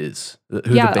Mac is. Who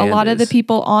the a band lot of the is.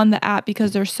 people on the app,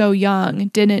 because they're so young,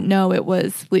 didn't know it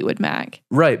was Fleetwood Mac.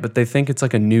 Right, but they think it's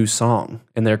like a new song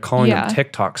and they're calling Yeah. them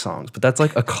TikTok songs. But that's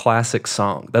like a classic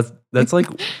song. That's like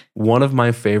one of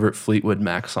my favorite Fleetwood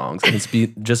Mac songs. And it's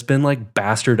just been like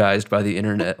bastardized by the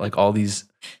internet. Like all these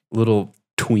little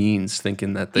tweens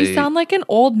thinking that You sound like an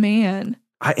old man.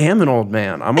 I am an old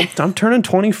man. I'm turning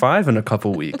 25 in a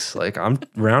couple weeks. Like I'm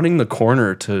rounding the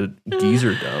corner to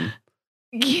geezerdom.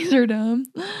 Geezerdom.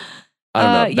 I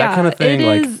don't know. That kind of thing,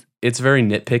 like is. it's very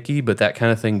nitpicky, but that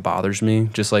kind of thing bothers me.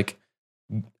 Just like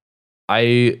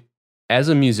as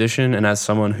a musician and as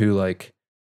someone who like,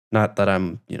 not that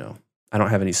I'm, I don't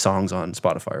have any songs on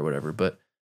Spotify or whatever, but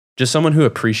just someone who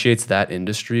appreciates that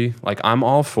industry. Like I'm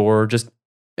all for just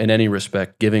in any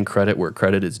respect, giving credit where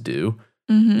credit is due.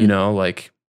 Mhm.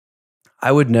 Like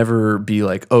I would never be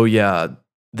like, oh yeah,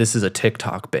 this is a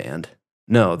TikTok band.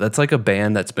 No, that's like a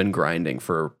band that's been grinding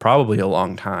for probably a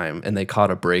long time and they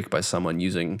caught a break by someone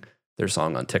using their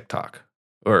song on TikTok.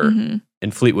 Or Mhm.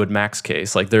 in Fleetwood Mac's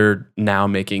case, like they're now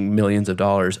making millions of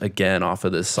dollars again off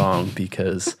of this song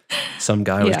because some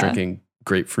guy was Yeah. drinking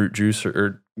grapefruit juice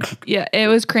or Yeah, it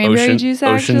was cranberry juice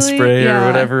actually. ocean spray or Yeah.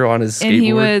 whatever on his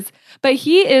skateboard. But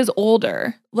he is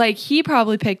older. Like he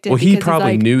probably picked it. Well, because he it's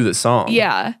probably like, knew the song.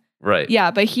 Yeah. Right. Yeah,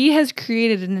 but he has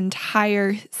created an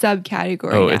entire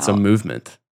subcategory. Oh, now. it's a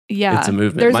movement. Yeah. It's a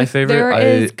movement. My favorite. There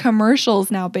is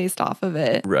commercials now based off of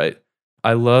it. Right.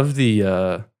 I love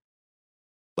the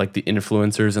like the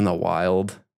influencers in the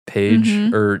wild page,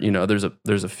 Mhm. or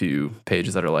there's a few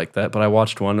pages that are like that. But I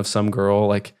watched one of some girl,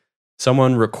 like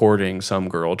someone recording some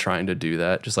girl trying to do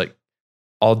that, just like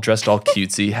all dressed all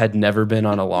cutesy, had never been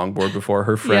on a longboard before.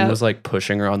 Her friend Yep. was like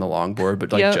pushing her on the longboard,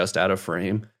 but like Yep. just out of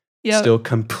frame. Yep. Still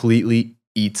completely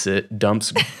eats it,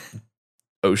 dumps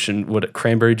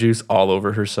cranberry juice all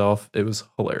over herself. It was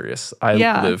hilarious. I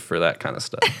Yeah. live for that kind of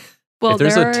stuff. Well, if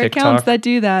there's there a are TikTok- accounts that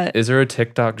do that. Is there a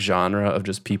TikTok genre of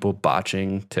just people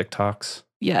botching TikToks?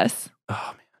 Yes.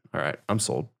 Oh man. All right. I'm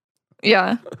sold.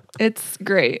 Yeah. It's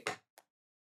great.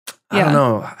 I don't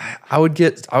know. I would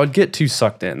get too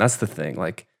sucked in. That's the thing.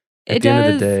 Like at It the end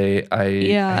of does- the day, I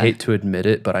Yeah. hate to admit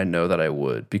it, but I know that I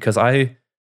would, because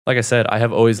like I said, I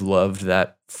have always loved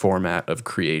that format of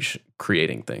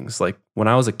creating things. Like when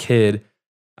I was a kid,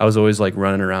 I was always like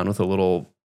running around with a little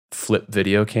flip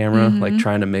video camera, like Mhm.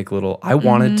 trying to make I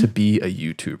wanted Mhm. to be a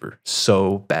YouTuber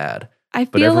so bad. I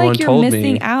But feel everyone like you're told me-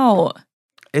 missing out.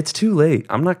 It's too late.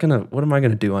 What am I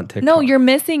gonna do on TikTok? No, you're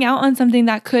missing out on something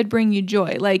that could bring you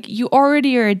joy. Like you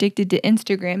already are addicted to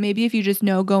Instagram. Maybe if you just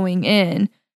know going in,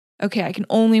 okay, I can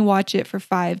only watch it for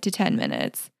 5 to 10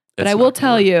 minutes. But It's I not will gonna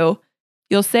tell work. you,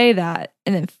 you'll say that,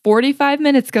 and then 45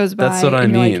 minutes goes by. That's what I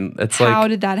and you're like, mean. It's how like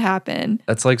did that happen?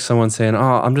 that's like someone saying,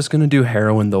 "Oh, I'm just gonna do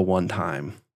heroin the one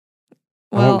time."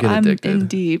 I Well, won't get I'm addicted. in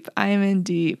deep. I am in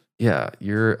deep. Yeah,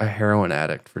 you're a heroin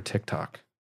addict for TikTok.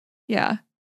 Yeah.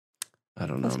 I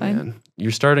don't know, That's fine. man.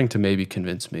 You're starting to maybe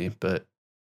convince me, but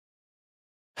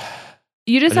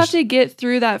You just I have just- to get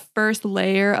through that first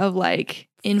layer of like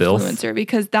Filth. influencer,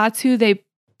 because that's who they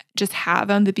just have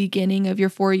on the beginning of your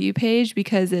For You page,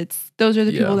 because those are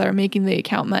the people Yeah. that are making the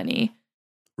account money.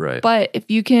 right. But if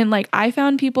you can, like, I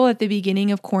found people at the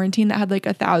beginning of quarantine that had like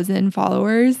 1,000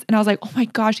 followers, and I was like, oh my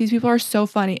gosh, these people are so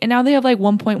funny. And now they have like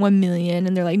 1.1 million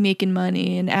and they're like making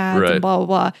money and ads Right. and blah, blah,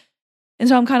 blah. And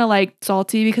so I'm kind of like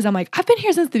salty because I'm like, I've been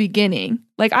here since the beginning.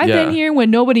 Like, I've Yeah. been here when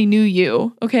nobody knew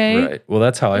you. Okay. Right. Well,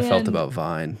 that's how I felt And- about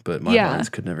Vine, but my Yeah. Vines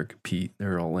could never compete.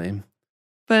 They're all lame.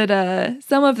 But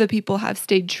some of the people have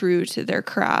stayed true to their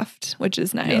craft, which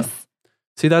is nice.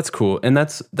 See, that's cool. And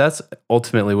that's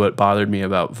ultimately what bothered me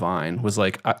about Vine was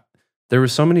like there were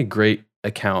so many great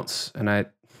accounts, and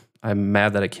I'm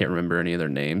mad that I can't remember any of their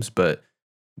names, but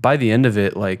by the end of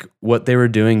it, like what they were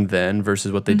doing then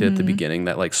versus what they did at the Mhm. beginning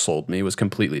that like sold me was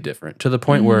completely different, to the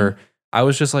point Mhm. where I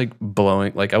was just like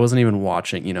blowing, like I wasn't even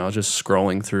watching, I was just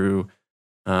scrolling through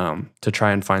to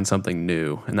try and find something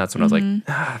new. And that's when I was like,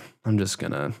 Mhm. I'm just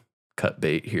gonna cut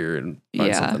bait here and find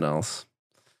Yeah. something else.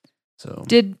 So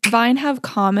Did Vine have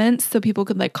comments so people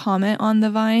could like comment on the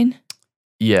Vine?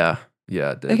 yeah,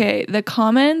 it did. Okay, the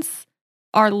comments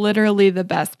are literally the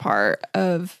best part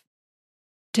of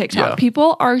TikTok. Yeah.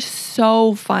 People are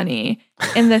so funny.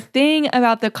 And the thing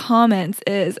about the comments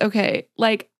is, okay,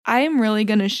 like I am really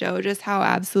going to show just how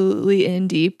absolutely in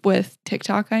deep with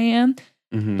TikTok I am.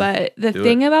 Mhm. But the Do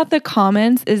thing about the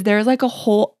comments is there's like a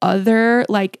whole other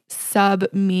like sub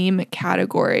meme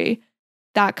category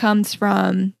that comes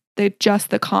from just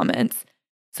the comments.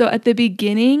 So at the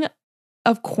beginning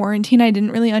of quarantine, I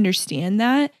didn't really understand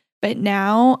that. But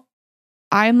now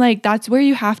I'm like, that's where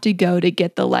you have to go to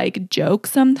get the like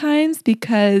jokes sometimes,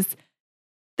 because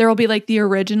there will be like the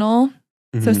original.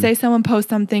 So Mhm. say someone posts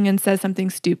something and says something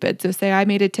stupid. So say I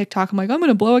made a TikTok, I'm like, I'm going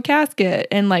to blow a casket.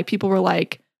 And like people were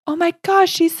like, oh my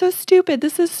gosh, she's so stupid.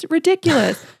 This is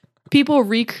ridiculous. People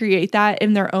recreate that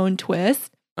in their own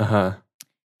twist. Uh-huh.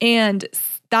 And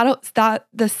that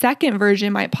the second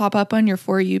version might pop up on your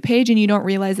For You page and you don't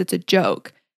realize it's a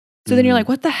joke. So then you're like,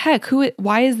 what the heck?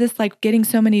 Why is this like getting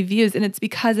so many views? And it's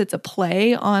because it's a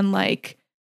play on like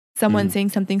someone saying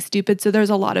something stupid. So there's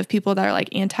a lot of people that are like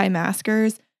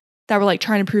anti-maskers that were like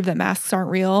trying to prove that masks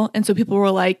aren't real. And so people were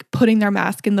like putting their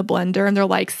mask in the blender and they're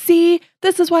like, see,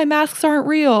 this is why masks aren't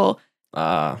real.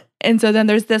 And so then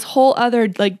there's this whole other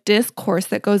like discourse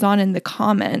that goes on in the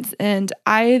comments. And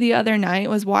I, the other night,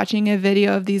 was watching a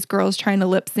video of these girls trying to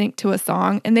lip sync to a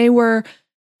song, and they were,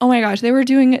 oh my gosh, they were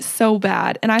doing it so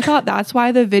bad. And I thought that's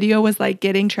why the video was like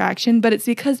getting traction, but it's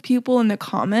because people in the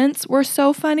comments were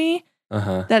so funny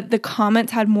that the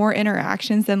comments had more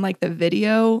interactions than like the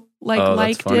video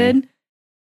did.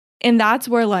 And that's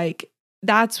where like,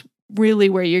 that's really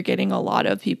where you're getting a lot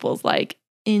of people's like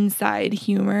inside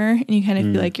humor, and you kind of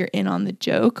feel like you're in on the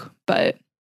joke. But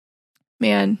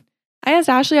man, I asked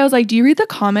Ashley, I was like, do you read the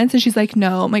comments? And she's like,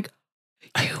 no. I'm like,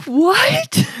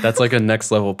 what? That's like a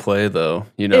next level play though.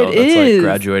 It that's is. like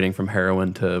graduating from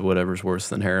heroin to whatever's worse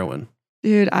than heroin.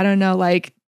 Dude, I don't know,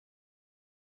 like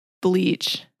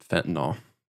bleach. Fentanyl,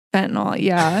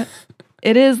 yeah.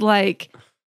 It is like,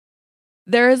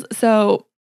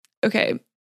 okay,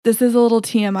 this is a little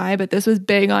TMI, but this was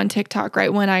big on TikTok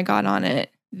right when I got on it.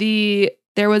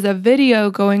 There was a video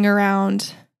going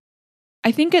around.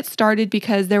 I think it started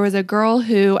because there was a girl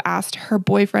who asked her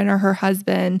boyfriend or her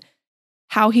husband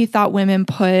how he thought women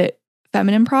put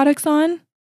feminine products on,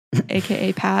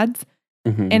 aka pads.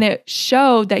 And it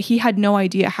showed that he had no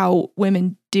idea how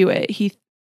women do it.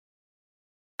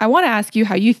 I want to ask you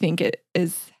how you think it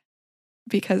is,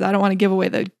 because I don't want to give away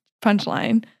the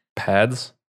punchline.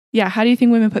 Pads? Yeah, how do you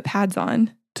think women put pads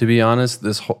on? To be honest,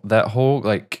 that whole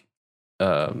like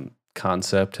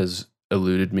concept has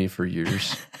eluded me for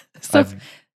years. So I've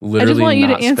literally want you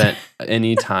to not spent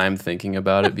any time thinking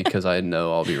about it because I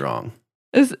know I'll be wrong.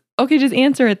 Okay, just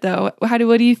answer it though.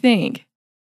 What do you think?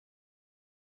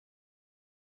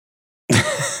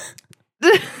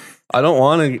 I don't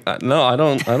want to. No, I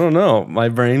don't know. My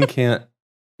brain can't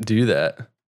do that.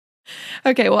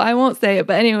 Okay, well, I won't say it,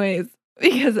 but anyways,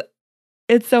 because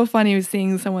it's so funny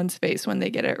seeing someone's face when they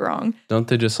get it wrong. Don't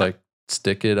they just like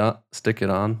stick it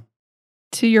on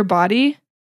to your body?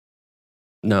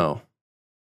 No.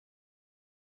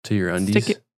 To your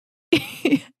undies?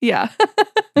 Yeah.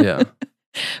 Yeah.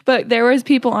 But there was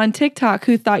people on TikTok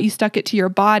who thought you stuck it to your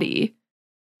body.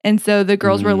 And so the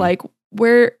girls were like,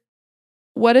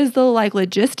 what is the like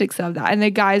logistics of that? And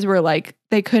the guys were like,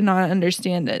 they could not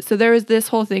understand it. So there was this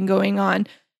whole thing going on.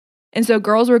 And so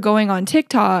girls were going on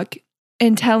TikTok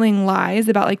and telling lies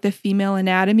about like the female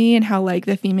anatomy and how like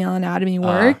the female anatomy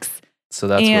works. So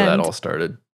that's where that all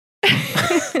started.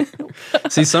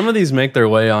 See, some of these make their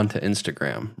way onto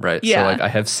Instagram, right? Yeah. So like I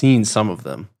have seen some of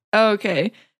them.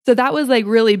 Okay. So that was like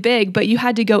really big, but you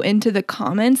had to go into the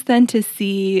comments then to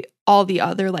see all the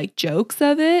other like jokes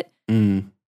of it.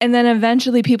 And then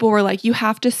eventually people were like, you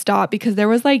have to stop, because there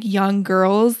was like young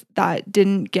girls that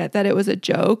didn't get that it was a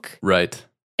joke. Right.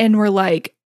 And were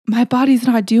like, my body's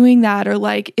not doing that. Or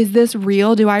like, is this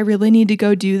real? Do I really need to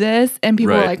go do this? And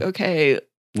people were like, okay.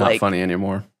 Not funny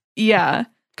anymore. Yeah.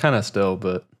 Kind of still,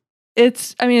 but.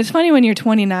 It's funny when you're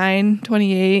 29,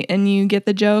 28 and you get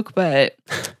the joke, but.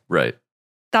 Right.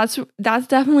 That's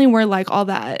definitely where like all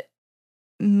that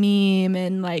meme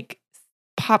and like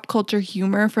pop culture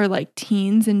humor for like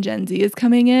teens and Gen Z is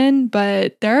coming in.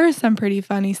 But there are some pretty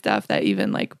funny stuff that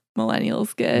even like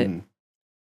millennials get.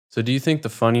 So do you think the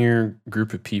funnier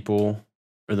group of people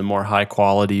or the more high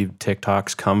quality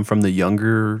TikToks come from the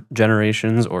younger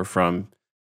generations or from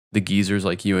the geezers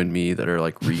like you and me that are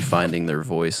like refining their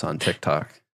voice on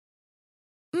TikTok?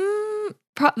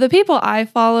 The people I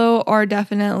follow are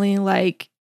definitely like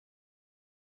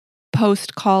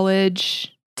post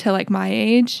college to like my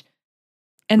age,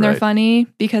 and they're funny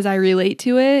because I relate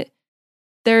to it.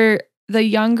 They're the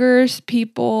younger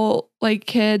people, like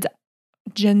kids,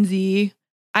 Gen Z,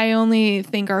 I only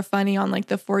think are funny on like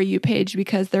the For You page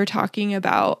because they're talking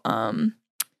about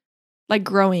like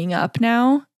growing up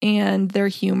now and their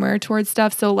humor towards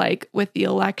stuff. So like with the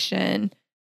election,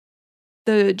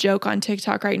 the joke on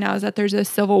TikTok right now is that there's a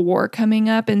civil war coming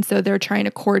up, and so they're trying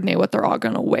to coordinate what they're all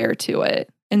going to wear to it.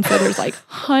 And so there's like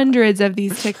hundreds of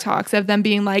these TikToks of them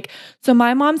being like, so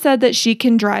my mom said that she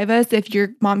can drive us if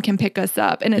your mom can pick us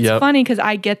up. And it's funny because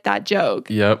I get that joke.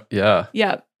 Yep. Yeah.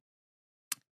 Yep.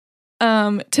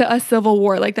 To a civil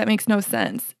war, like that makes no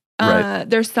sense.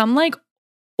 There's some like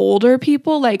older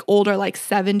people, like older, like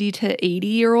 70 to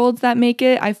 80-year-olds that make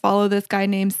it. I follow this guy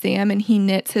named Sam, and he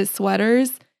knits his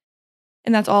sweaters.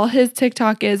 And that's all his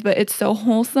TikTok is, but it's so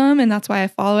wholesome, and that's why I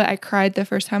follow it. I cried the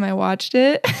first time I watched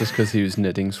it. Just because he was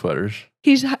knitting sweaters.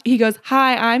 He goes,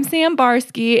 "Hi, I'm Sam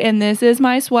Barsky, and this is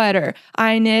my sweater.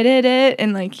 I knitted it,"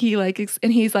 and like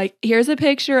and he's like, "Here's a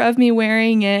picture of me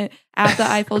wearing it at the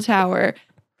Eiffel Tower,"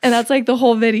 and that's like the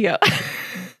whole video.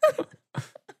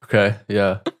 Okay,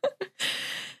 yeah.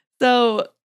 So,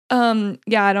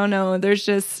 yeah, I don't know. There's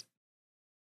just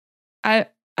I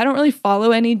don't really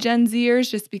follow any Gen Zers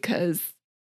just because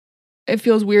it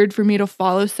feels weird for me to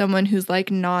follow someone who's like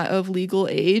not of legal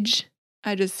age.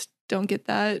 I just don't get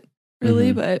that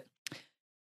really, but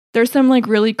there's some like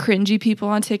really cringy people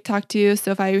on TikTok too.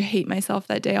 So if I hate myself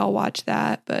that day, I'll watch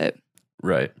that. But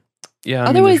right. Yeah.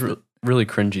 Otherwise, there's really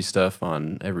cringy stuff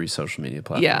on every social media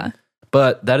platform. Yeah.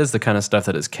 But that is the kind of stuff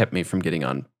that has kept me from getting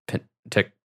on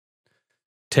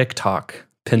TikTok,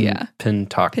 Pin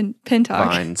Talk on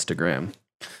Instagram.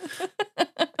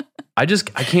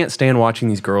 I can't stand watching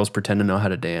these girls pretend to know how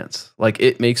to dance. Like,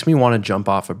 it makes me want to jump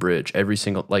off a bridge every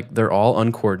single, like, they're all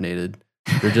uncoordinated.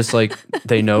 They're just like,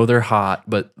 they know they're hot,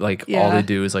 but like all they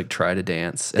do is like try to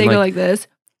dance. And, they go like this.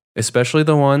 Especially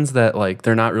the ones that like,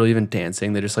 they're not really even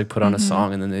dancing. They just like put on a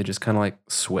song and then they just kind of like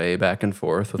sway back and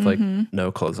forth with like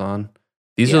no clothes on.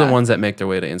 These are the ones that make their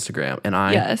way to Instagram. And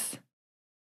I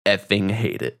effing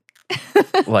hate it.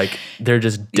 Like, they're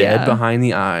just dead behind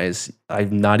the eyes.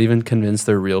 I'm not even convinced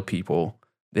they're real people.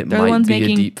 They're might be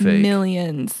a deep fake.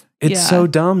 Millions. It's so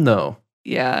dumb though.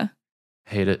 Yeah.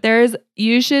 Hate it.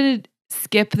 You should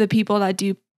skip the people that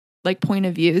do like point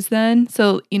of views then.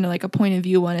 So, you know, like a point of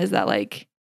view one is that like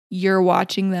you're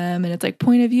watching them and it's like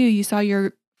point of view, you saw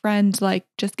your friend like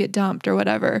just get dumped or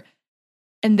whatever.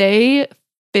 And they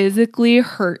physically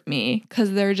hurt me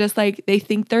because they're just like, they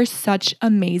think they're such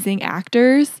amazing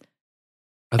actors.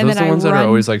 Are those the ones that are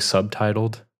always like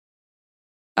subtitled?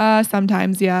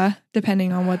 Sometimes, yeah,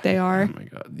 depending on what they are. Oh my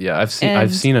god, yeah,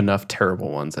 I've seen enough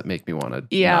terrible ones that make me want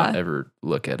to not ever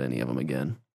look at any of them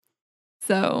again.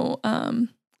 So,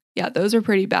 yeah, those are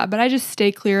pretty bad, but I just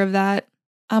stay clear of that.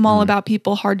 I'm all about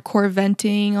people hardcore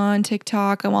venting on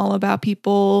TikTok. I'm all about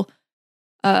people,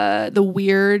 the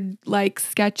weird like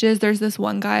sketches. There's this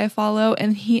one guy I follow,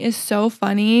 and he is so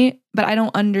funny, but I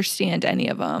don't understand any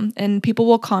of them. And people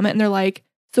will comment, and they're like,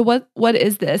 so what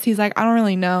is this? He's like, I don't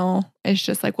really know. It's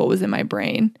just like what was in my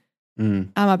brain.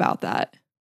 I'm about that.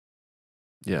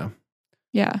 Yeah.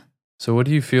 Yeah. So what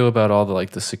do you feel about all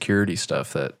the security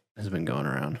stuff that has been going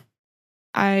around?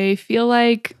 I feel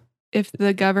like if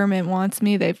the government wants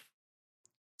me,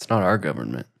 It's not our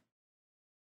government.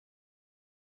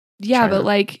 Yeah, China. But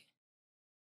like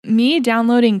me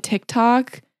downloading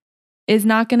TikTok is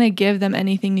not going to give them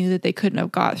anything new that they couldn't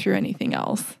have got through anything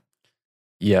else.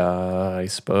 Yeah, I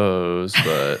suppose,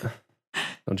 but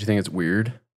don't you think it's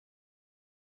weird?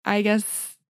 I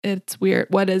guess it's weird.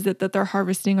 What is it that they're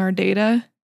harvesting our data?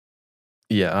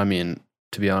 Yeah, I mean,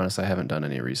 to be honest, I haven't done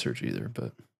any research either,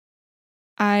 but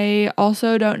I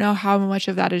also don't know how much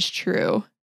of that is true.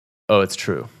 Oh, it's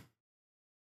true.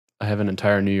 I have an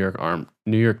entire New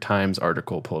York Times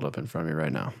article pulled up in front of me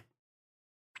right now.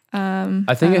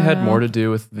 I think it had more to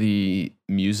do with the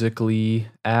Musical.ly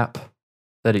app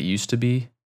that it used to be.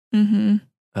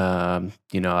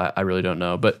 You know, I really don't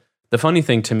know. But the funny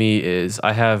thing to me is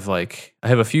I have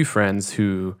a few friends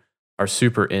who are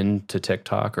super into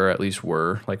TikTok, or at least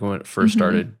were, like when it first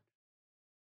started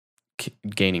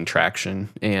gaining traction.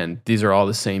 And these are all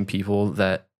the same people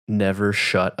that never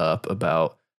shut up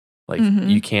about Like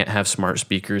you can't have smart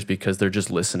speakers because they're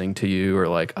just listening to you, or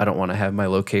like I don't want to have my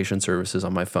location services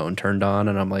on my phone turned on.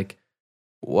 And I'm like,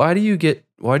 why do you get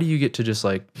to just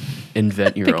like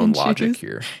invent your own logic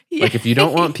here? Yeah. Like if you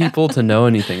don't want people to know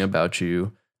anything about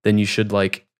you, then you should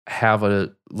like have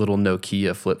a little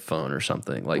Nokia flip phone or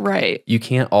something. Like you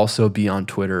can't also be on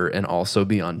Twitter and also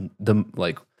be on the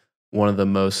like one of the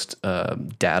most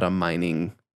data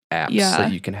mining apps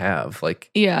that you can have. Like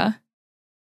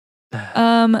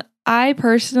I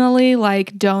personally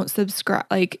like don't subscribe.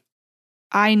 Like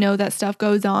I know that stuff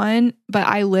goes on, but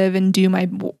I live and do my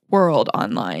world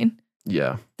online.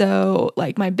 Yeah. So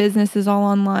like my business is all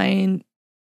online.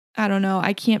 I don't know.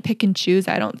 I can't pick and choose.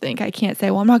 I don't think I can't say,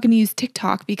 well, I'm not going to use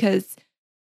TikTok because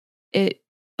it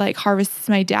like harvests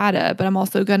my data, but I'm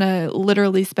also going to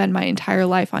literally spend my entire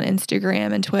life on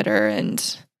Instagram and Twitter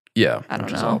and I don't know.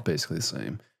 It's all basically the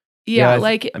same. Yeah,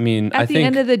 I mean, at the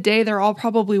end of the day, they're all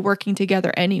probably working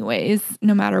together anyways,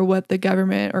 no matter what the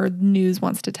government or news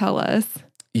wants to tell us.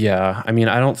 Yeah, I mean,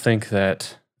 I don't think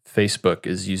that Facebook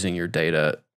is giving your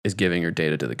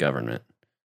data to the government.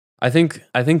 I think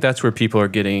that's where people are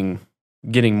getting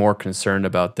more concerned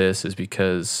about this, is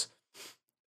because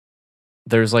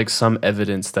there's like some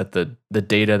evidence that the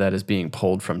data that is being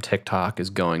pulled from TikTok is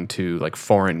going to like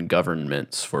foreign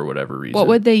governments for whatever reason. What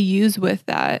would they use with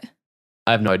that?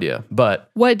 I have no idea,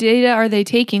 but what data are they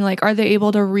taking? Like, are they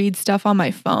able to read stuff on my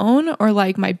phone or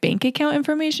like my bank account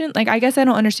information? Like, I guess I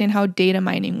don't understand how data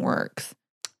mining works.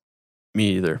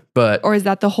 Me either, but or is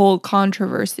that the whole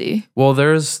controversy? Well,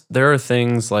 there are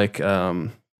things like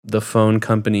the phone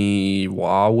company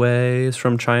Huawei is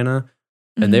from China,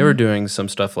 and they were doing some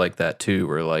stuff like that too,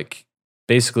 where like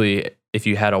basically if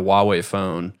you had a Huawei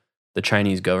phone, the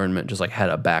Chinese government just like had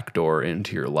a backdoor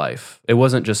into your life. It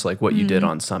wasn't just like what you did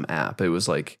on some app. It was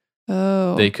like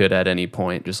they could at any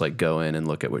point just like go in and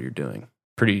look at what you're doing.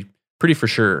 Pretty for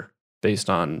sure, based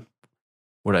on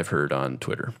what I've heard on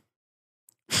Twitter.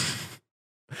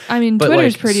 I mean,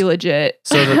 Twitter's like, pretty legit.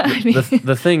 So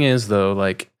the thing is though,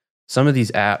 like some of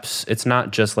these apps, it's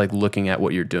not just like looking at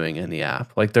what you're doing in the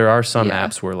app. Like there are some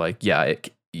apps where like,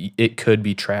 it could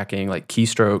be tracking like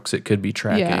keystrokes. It could be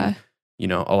tracking, you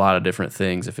know, a lot of different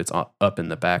things. If it's up in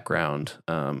the background,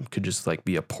 could just like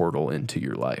be a portal into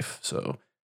your life. So,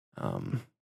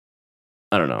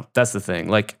 I don't know. That's the thing.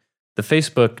 Like the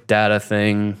Facebook data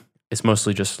thing is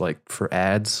mostly just like for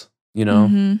ads, you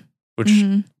know, which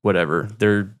whatever.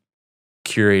 They're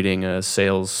curating a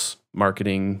sales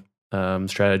marketing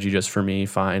strategy just for me.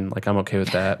 Fine. Like I'm okay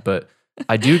with that. But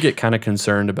I do get kind of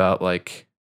concerned about like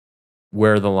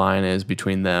where the line is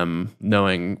between them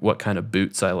knowing what kind of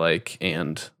boots I like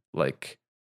and like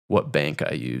what bank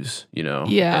I use, you know?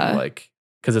 Yeah. And like,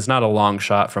 because it's not a long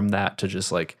shot from that to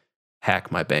just like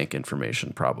hack my bank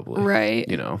information, probably. Right.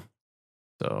 You know?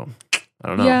 So I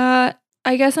don't know. Yeah.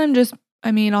 I guess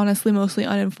honestly, mostly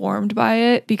uninformed by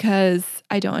it because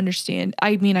I don't understand.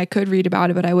 I mean, I could read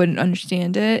about it, but I wouldn't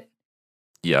understand it.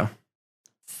 Yeah.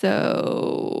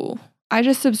 So I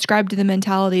just subscribe to the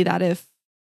mentality that if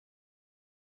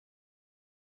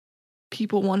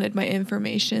people wanted my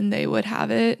information, they would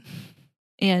have it.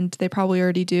 And they probably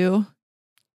already do.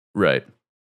 Right.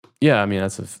 Yeah. I mean,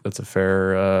 that's a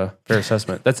fair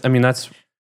assessment.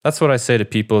 That's what I say to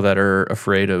people that are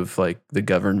afraid of like the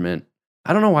government.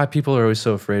 I don't know why people are always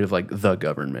so afraid of like the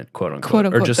government, quote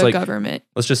unquote, or just the like government.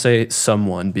 Let's just say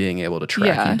someone being able to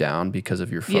track you down because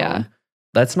of your phone. Yeah.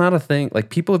 That's not a thing. Like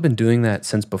people have been doing that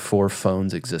since before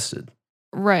phones existed.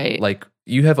 Right. Like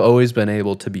you have always been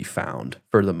able to be found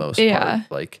for the most part.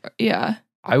 Like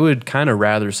I would kind of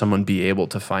rather someone be able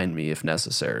to find me if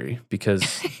necessary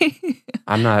because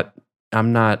I'm not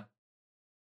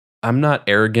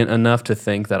arrogant enough to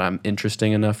think that I'm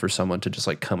interesting enough for someone to just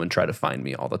like come and try to find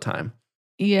me all the time.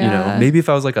 Yeah. You know, maybe if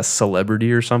I was like a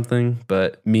celebrity or something,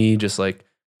 but me just like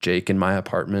Jake in my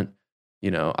apartment,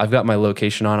 you know, I've got my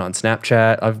location on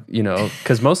Snapchat.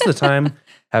 Because most of the time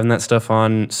having that stuff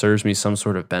on serves me some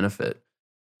sort of benefit.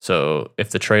 So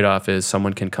if the trade-off is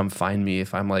someone can come find me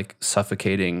if I'm like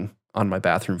suffocating on my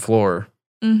bathroom floor,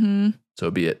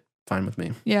 so be it. Fine with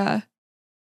me. Yeah.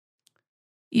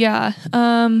 Yeah.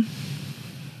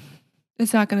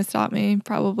 It's not going to stop me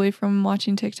probably from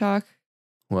watching TikTok.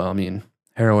 Well, I mean,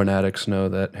 heroin addicts know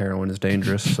that heroin is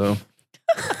dangerous, so.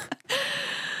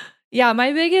 Yeah,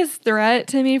 my biggest threat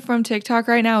to me from TikTok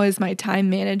right now is my time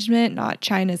management, not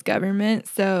China's government.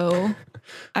 So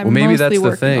I'm maybe that's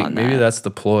the thing. On that. Maybe that's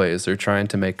the ploy, is they're trying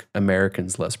to make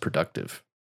Americans less productive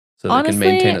so they can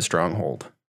maintain a stronghold.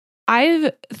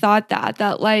 I've thought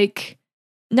that like,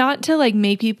 not to like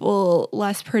make people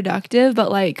less productive, but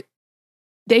like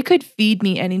they could feed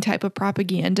me any type of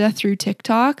propaganda through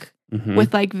TikTok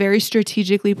with like very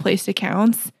strategically placed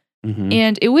accounts. Mm-hmm.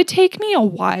 And it would take me a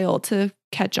while to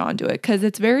catch on to it because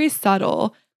it's very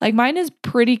subtle. Like mine is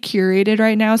pretty curated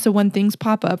right now. So when things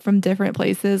pop up from different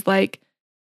places, like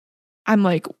I'm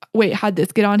like, wait, how'd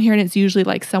this get on here? And it's usually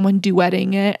like someone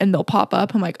duetting it and they'll pop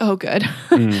up. I'm like, oh, good.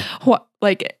 What?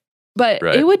 Like, but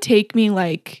Right. it would take me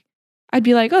like, I'd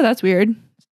be like, oh, that's weird.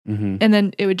 Mm-hmm. And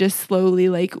then it would just slowly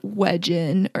like wedge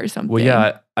in or something. Well,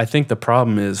 yeah, I think the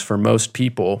problem is for most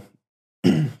people,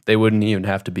 they wouldn't even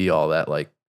have to be all that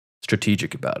like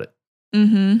strategic about it.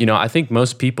 Mm-hmm. You know, I think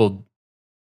most people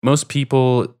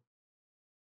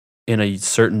in a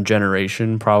certain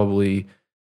generation probably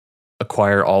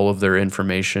acquire all of their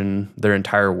information. Their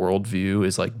entire worldview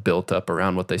is like built up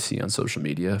around what they see on social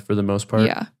media for the most part.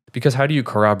 Yeah. Because how do you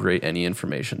corroborate any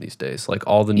information these days? Like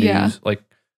all the news, Yeah. like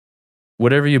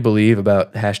whatever you believe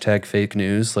about hashtag fake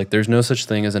news, like there's no such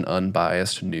thing as an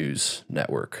unbiased news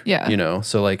network. Yeah. You know,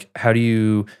 so like how do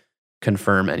you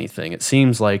confirm anything? It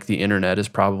seems like the internet is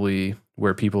probably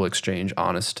where people exchange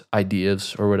honest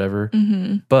ideas or whatever.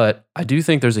 Mm-hmm. But I do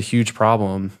think there's a huge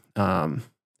problem.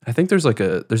 I think there's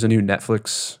a new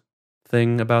Netflix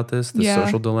thing about this, the Yeah.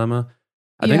 social dilemma.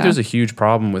 I think Yeah. there's a huge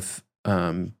problem with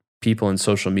people in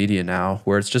social media now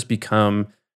where it's just become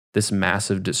this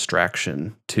massive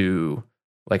distraction to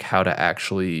like how to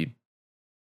actually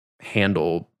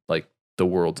handle like the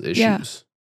world's issues.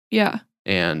 Yeah.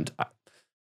 And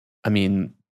I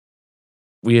mean,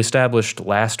 we established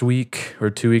last week or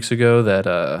 2 weeks ago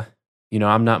that, you know,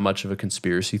 I'm not much of a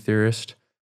conspiracy theorist,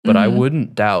 but I Mhm.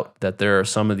 wouldn't doubt that there are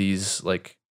some of these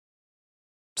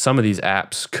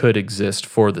apps could exist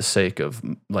for the sake of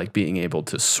like being able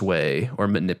to sway or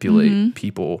manipulate Mhm.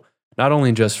 people, not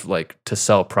only just like to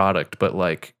sell product, but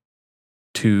like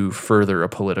to further a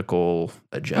political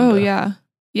agenda. Oh, yeah.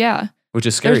 Yeah. Which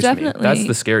is scary There's to me. That's definitely-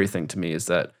 the scary thing to me is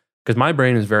that because my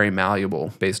brain is very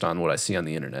malleable based on what I see on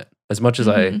the internet. As much as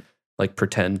I Mhm. like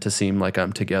pretend to seem like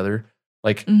I'm together,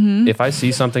 like Mhm. if I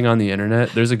see something on the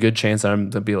internet, there's a good chance that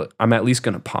I'm at least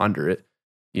going to ponder it,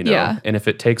 you know? Yeah. And if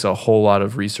it takes a whole lot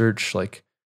of research, like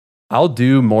I'll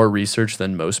do more research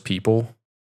than most people,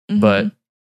 but Mhm.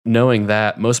 knowing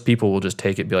that most people will just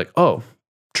take it and be like, oh,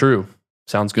 true.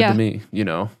 Sounds good Yeah. to me, you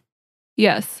know?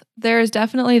 Yes, there's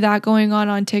definitely that going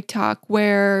on TikTok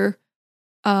where,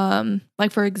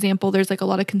 like for example, there's like a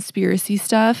lot of conspiracy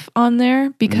stuff on there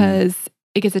because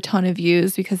it gets a ton of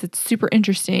views because it's super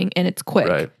interesting and it's quick.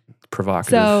 Right.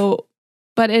 Provocative. So,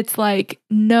 but it's like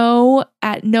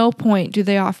at no point do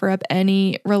they offer up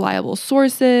any reliable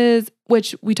sources,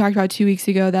 which we talked about 2 weeks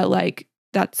ago that like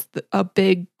that's a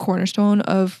big cornerstone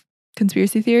of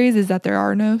conspiracy theories is that there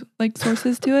are no like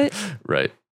sources to it.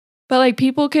 Right. But like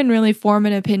people can really form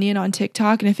an opinion on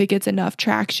TikTok, and if it gets enough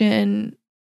traction,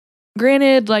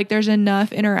 granted, like there's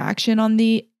enough interaction on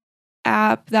the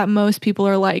app that most people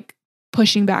are like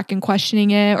pushing back and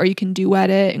questioning it, or you can duet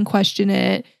it and question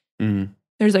it. Mm.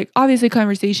 There's like obviously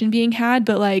conversation being had,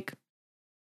 but like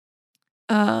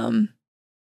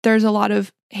there's a lot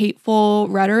of hateful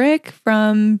rhetoric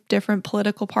from different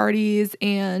political parties,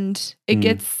 and it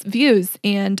gets views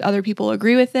and other people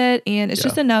agree with it, and it's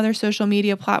just another social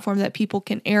media platform that people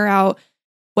can air out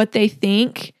what they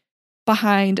think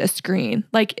behind a screen.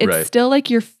 Like it's still like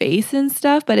your face and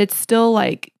stuff, but it's still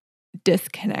like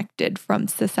disconnected from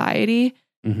society.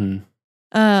 Mm-hmm.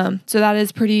 So that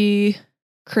is pretty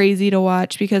crazy to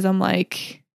watch because I'm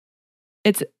like,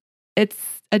 it's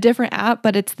a different app,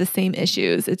 but it's the same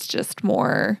issues. It's just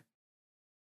more,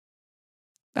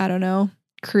 I don't know,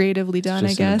 creatively done,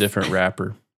 Just I guess. in a different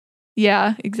wrapper.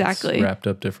 Yeah, exactly. It's wrapped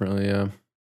up differently, yeah.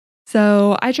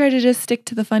 So I try to just stick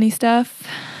to the funny stuff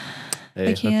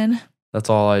Hey, I can. That's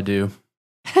all I do.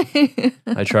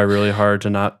 I try really hard to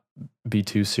not be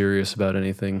too serious about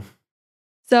anything.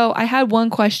 So I had one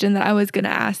question that I was going to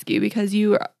ask you because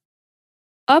you,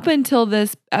 up until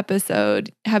this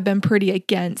episode, have been pretty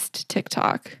against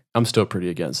TikTok. I'm still pretty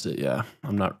against it, yeah.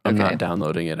 I'm not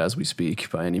downloading it as we speak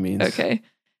by any means. Okay.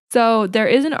 So there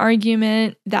is an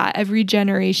argument that every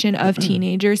generation of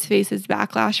teenagers faces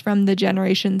backlash from the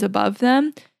generations above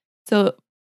them. So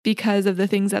because of the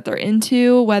things that they're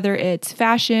into, whether it's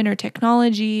fashion or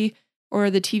technology or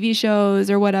the TV shows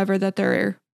or whatever that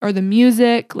they're, or the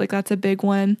music, like that's a big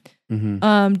one.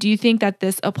 Mm-hmm. Do you think that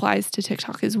this applies to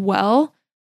TikTok as well?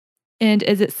 And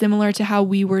is it similar to how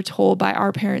we were told by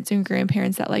our parents and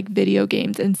grandparents that like video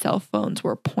games and cell phones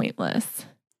were pointless?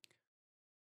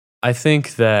 I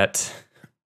think that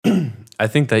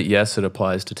yes, it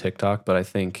applies to TikTok, but I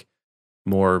think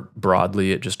more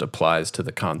broadly it just applies to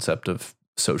the concept of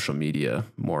social media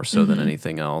more so than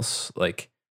anything else. Like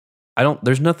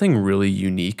there's nothing really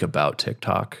unique about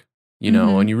TikTok. you know,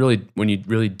 and when you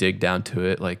really dig down to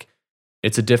it, like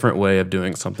it's a different way of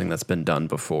doing something that's been done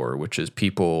before, which is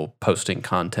people posting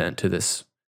content to this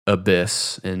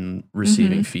abyss and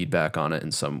receiving feedback on it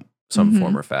in some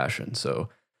form or fashion. So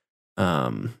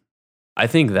I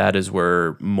think that is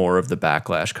where more of the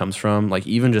backlash comes from. Like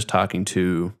even just talking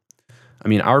to, I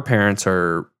mean, our parents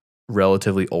are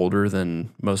relatively older than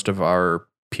most of our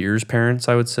peers' parents,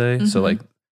 I would say. So like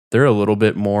they're a little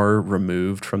bit more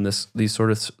removed from these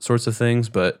sorts of things.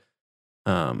 But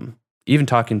even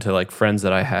talking to like friends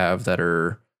that I have that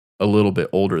are a little bit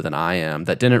older than I am,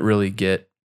 that didn't really get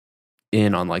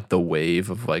in on like the wave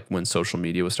of like when social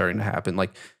media was starting to happen,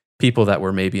 like people that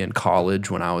were maybe in college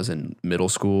when I was in middle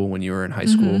school, when you were in high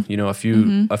school, you know, a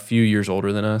few years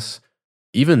older than us,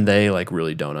 even they like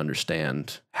really don't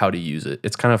understand how to use it.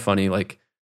 It's kind of funny, like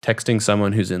texting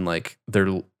someone who's in like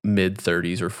their mid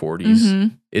 30s or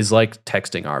 40s is like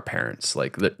texting our parents.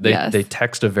 Like they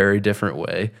text a very different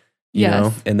way, you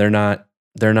know, and they're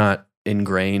not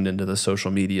ingrained into the social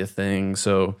media thing.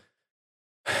 So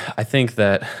I think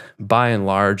that by and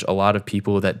large, a lot of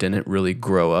people that didn't really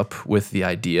grow up with the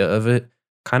idea of it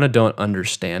kind of don't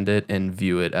understand it and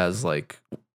view it as like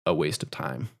a waste of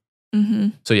time.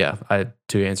 So yeah,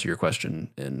 to answer your question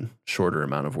in shorter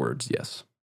amount of words, yes.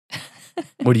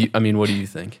 What do you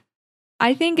think?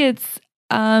 I think it's,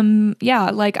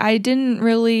 like I didn't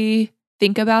really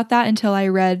think about that until I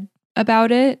read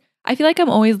about it. I feel like I'm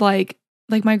always like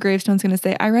my gravestone's going to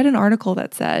say, I read an article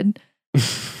that said,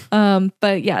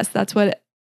 but yes, that's what,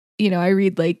 I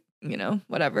read like,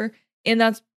 whatever.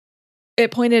 And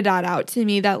it pointed that out to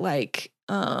me that like,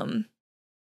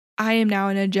 I am now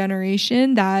in a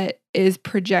generation that is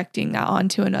projecting that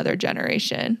onto another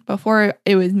generation. Before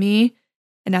it was me.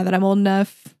 And now that I'm old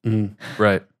enough,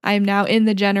 right, I am now in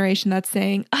the generation that's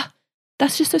saying,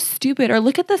 that's just so stupid. Or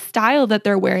look at the style that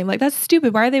they're wearing. Like, that's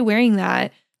stupid. Why are they wearing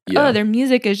that? Yeah. Oh, their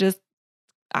music is just,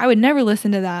 I would never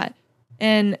listen to that.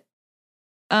 And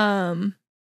that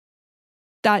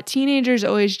teenagers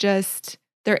always just,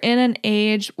 they're in an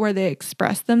age where they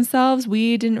express themselves.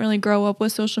 We didn't really grow up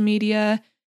with social media.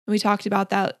 We talked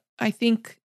about that, I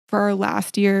think, for our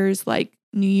last year's like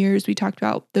New Year's, we talked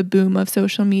about the boom of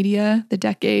social media, the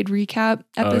decade recap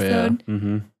episode.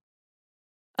 Oh,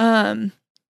 yeah.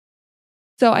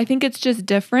 So I think it's just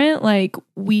different. Like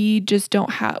we didn't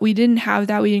have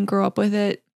that. We didn't grow up with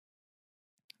it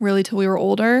really till we were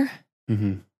older.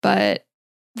 But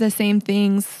the same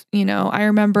things, I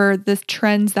remember the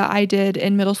trends that I did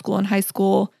in middle school and high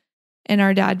school and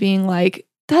our dad being like,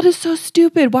 that is so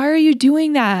stupid. Why are you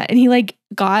doing that? And he like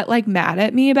got like mad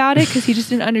at me about it because he just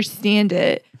didn't understand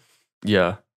it.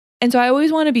 Yeah. And so I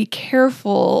always want to be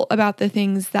careful about the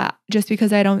things that just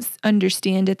because I don't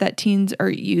understand it that teens are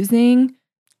using,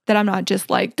 that I'm not just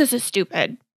like, this is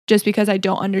stupid just because I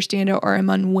don't understand it or I'm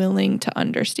unwilling to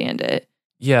understand it.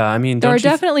 Yeah. I mean, there are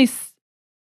definitely.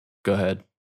 Go ahead.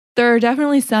 There are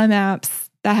definitely some apps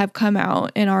that have come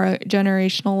out in our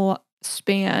generational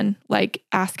span, like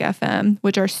Ask FM,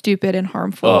 which are stupid and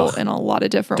harmful in a lot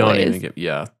of different ways. Don't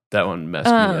even that one messed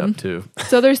me up too.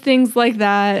 So there's things like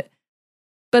that,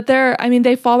 but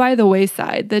they fall by the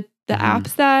wayside. The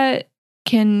apps that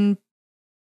can,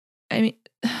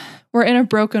 we're in a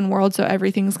broken world, so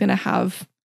everything's going to have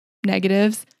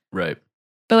negatives. Right.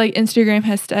 But like Instagram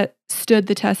has stood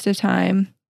the test of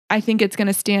time. I think it's going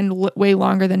to stand way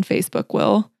longer than Facebook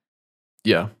will.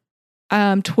 Yeah.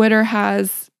 Twitter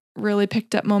has really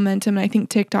picked up momentum, and I think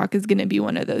TikTok is going to be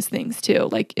one of those things too.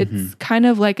 Like it's kind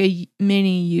of like a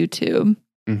mini YouTube.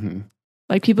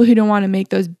 Like people who don't want to make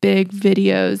those big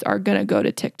videos are going to go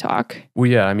to TikTok.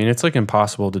 Well, yeah, it's like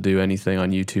impossible to do anything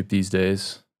on YouTube these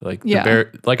days. Like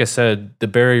like I said, the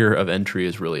barrier of entry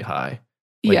is really high.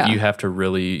 Like you have to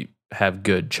really have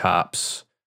good chops,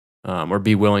 or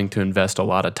be willing to invest a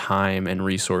lot of time and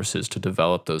resources to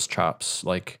develop those chops,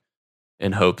 like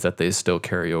and hope that they still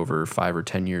carry over 5 or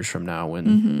 10 years from now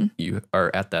when you are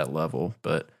at that level.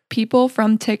 But people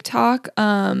from TikTok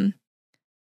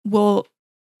will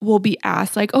be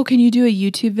asked like, oh, can you do a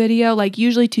YouTube video? Like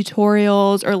usually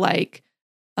tutorials or like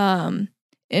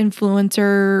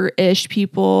influencer-ish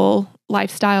people,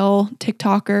 lifestyle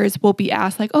TikTokers will be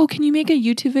asked like, oh, can you make a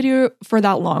YouTube video for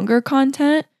that longer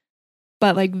content?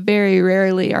 But like very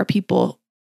rarely are people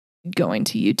going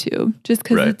to YouTube just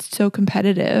because it's so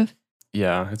competitive.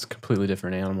 Yeah, it's a completely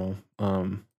different animal.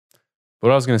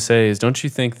 What I was going to say is, don't you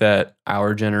think that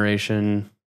our generation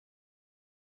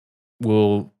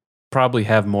will probably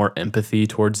have more empathy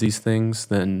towards these things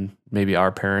than maybe our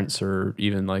parents or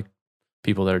even like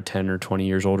people that are 10 or 20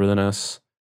 years older than us?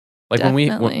 Like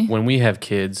when we have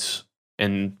kids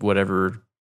and whatever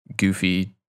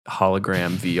goofy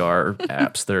hologram VR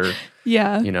apps they're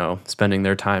spending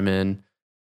their time in.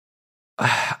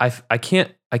 I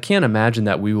can't imagine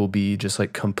that we will be just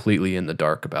like completely in the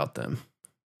dark about them.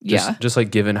 Just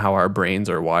like given how our brains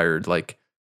are wired, like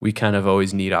we kind of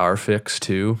always need our fix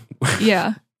too.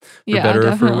 Yeah. For better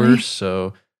or for worse.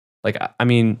 So like, I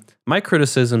mean, my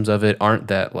criticisms of it aren't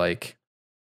that like,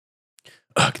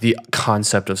 ugh, the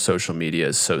concept of social media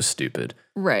is so stupid.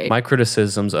 Right. My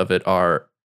criticisms of it are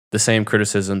the same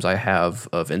criticisms I have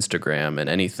of Instagram and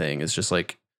anything. Is just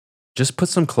like, just put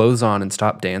some clothes on and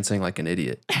stop dancing like an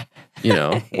idiot. You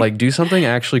know, like do something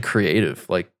actually creative.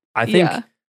 Like I think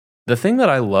the thing that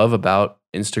I love about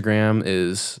Instagram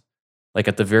is like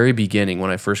at the very beginning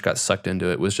when I first got sucked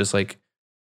into it was just like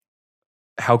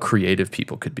how creative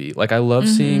people could be. Like I love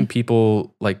seeing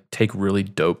people like take really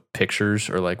dope pictures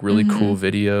or like really cool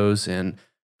videos and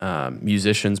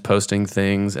musicians posting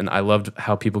things. And I loved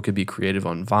how people could be creative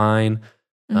on Vine.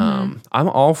 I'm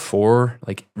all for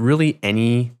like really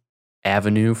any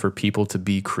avenue for people to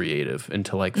be creative and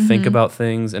to like think about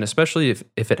things. And especially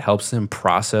if it helps them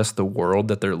process the world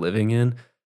that they're living in.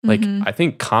 Like I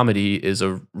think comedy is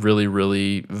a really,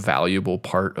 really valuable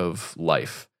part of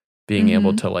life. Being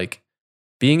able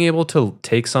to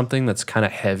take something that's kind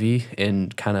of heavy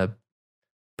and kind of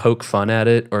poke fun at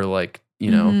it, or like,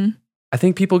 you know, I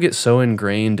think people get so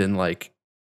ingrained in like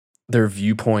their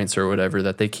viewpoints or whatever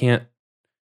that they can't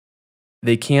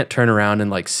turn around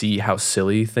and like see how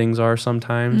silly things are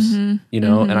sometimes, you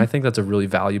know? And I think that's a really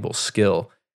valuable skill.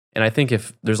 And I think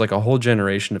if there's like a whole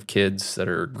generation of kids that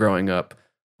are growing up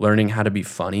learning how to be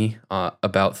funny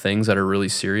about things that are really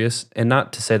serious, and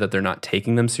not to say that they're not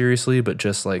taking them seriously, but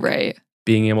just like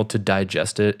being able to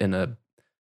digest it in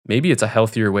maybe it's a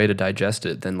healthier way to digest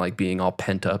it than like being all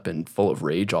pent up and full of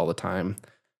rage all the time.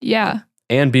 Yeah.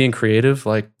 And being creative,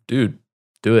 like, dude,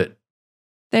 do it.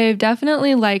 They've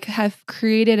definitely like have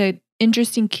created an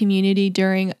interesting community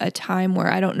during a time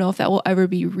where I don't know if that will ever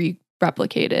be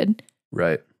replicated.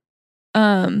 Right.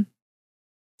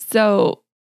 So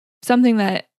something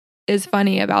that is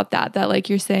funny about that like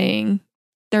you're saying,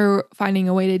 they're finding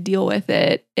a way to deal with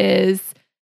it is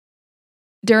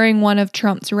during one of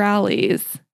Trump's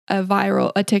rallies,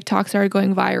 a TikTok started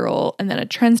going viral, and then a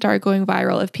trend started going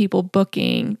viral of people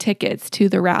booking tickets to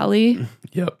the rally.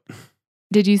 Yep.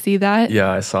 Did you see that? Yeah,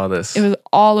 I saw this. It was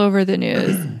all over the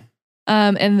news.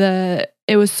 And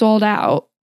it was sold out,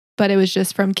 but it was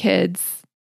just from kids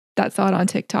that saw it on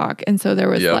TikTok. And so there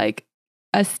was like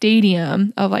a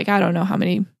stadium of like, I don't know how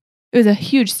many. It was a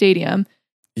huge stadium.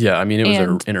 Yeah, I mean, it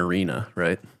was an arena,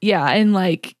 right? Yeah, and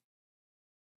like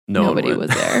nobody was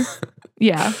there.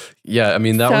 Yeah. Yeah, I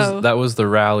mean, that was the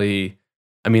rally.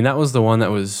 I mean, that was the one that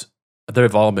was,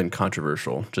 they've all been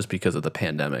controversial just because of the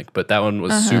pandemic, but that one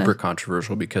was super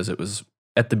controversial because it was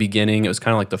at the beginning, it was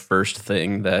kind of like the first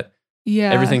thing that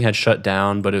everything had shut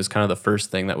down, but it was kind of the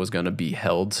first thing that was going to be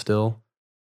held still.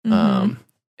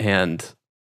 And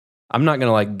I'm not going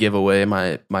to like give away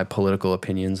my political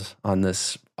opinions on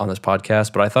this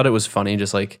podcast, but I thought it was funny,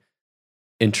 just like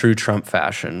in true Trump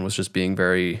fashion, was just being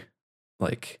very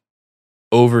like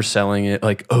overselling it,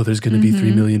 like, oh, there's going to be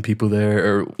 3 million people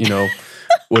there, or, you know,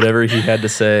 whatever he had to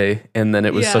say. And then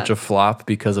it was such a flop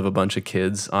because of a bunch of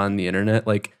kids on the internet.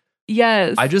 Like,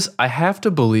 yes, I have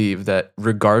to believe that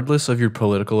regardless of your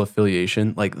political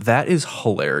affiliation, like that is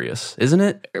hilarious, isn't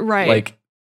it? Right. Like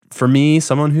for me,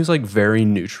 someone who's like very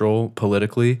neutral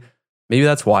politically, maybe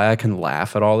that's why I can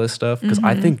laugh at all this stuff, because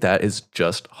I think that is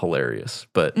just hilarious.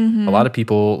 But a lot of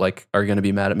people like are going to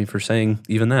be mad at me for saying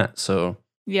even that. So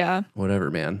yeah, whatever,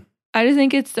 man. I just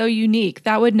think it's so unique.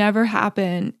 That would never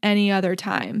happen any other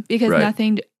time, because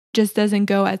nothing just doesn't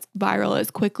go as viral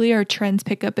as quickly, or trends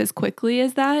pick up as quickly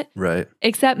as that. Right.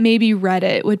 Except maybe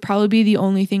Reddit would probably be the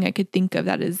only thing I could think of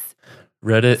that is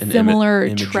Reddit and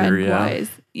similar trend wise.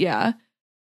 Yeah.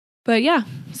 But yeah,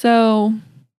 so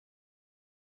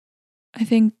I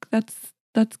think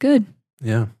that's good.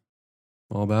 Yeah.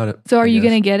 All about it. So are you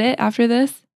going to get it after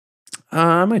this?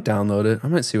 I might download it. I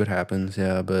might see what happens.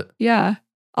 Yeah, but yeah.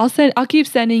 I'll keep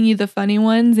sending you the funny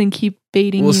ones and keep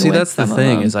baiting you. Well, see, with that's the some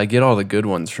thing of them. is I get all the good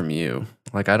ones from you.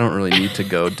 Like I don't really need to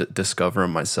go discover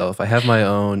them myself. I have my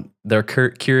own. They're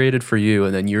curated for you,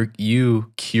 and then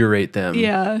you curate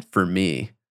them for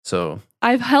me. So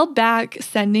I've held back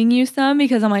sending you some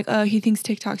because I'm like, oh, he thinks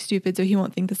TikTok's stupid, so he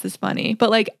won't think this is funny. But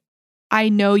like, I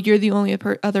know you're the only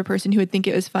other person who would think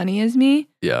it was funny as me.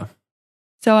 Yeah.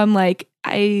 So I'm like,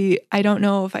 I don't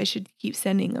know if I should keep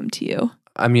sending them to you.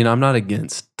 I mean, I'm not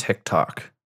against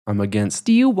TikTok. I'm against.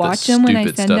 Do you watch them when I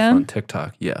send them on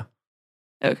TikTok? Yeah.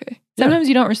 Okay. Sometimes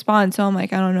you don't respond, so I'm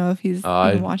like, I don't know if he's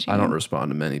even watching. I don't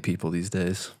respond to many people these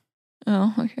days.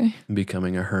 Oh, okay. I'm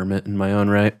becoming a hermit in my own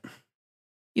right.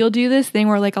 You'll do this thing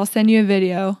where like I'll send you a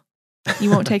video.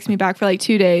 You won't text me back for like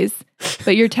 2 days,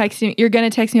 but you're going to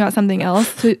text me about something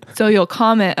else. So you'll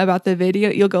comment about the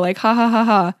video. You'll go like, ha ha ha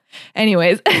ha.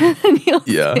 Anyways. And you'll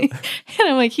say, and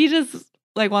I'm like, he just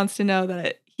like wants to know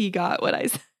that he got what I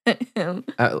sent him.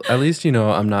 At least,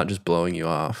 I'm not just blowing you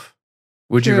off.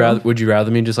 Would you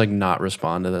rather me just like not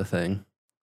respond to the thing?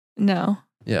 No.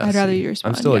 Yeah. I'd rather you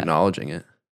respond. I'm still acknowledging it.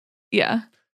 Yeah.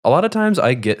 A lot of times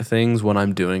I get things when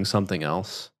I'm doing something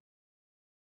else.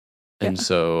 And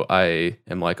so I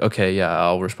am like, okay, yeah,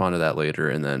 I'll respond to that later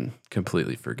and then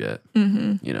completely forget,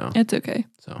 It's okay.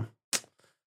 So, all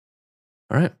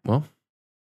right, well.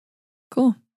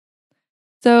 Cool.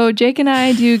 So Jake and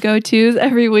I do go-tos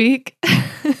every week.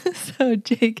 So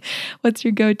Jake, what's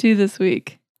your go-to this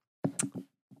week?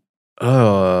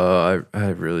 Oh, I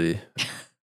really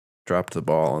dropped the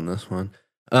ball on this one.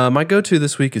 My go-to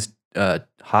this week is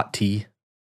hot tea.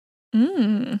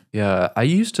 Yeah, I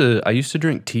used to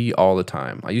drink tea all the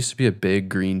time. I used to be a big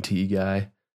green tea guy.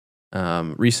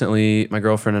 Recently, my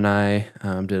girlfriend and I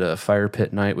did a fire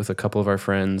pit night with a couple of our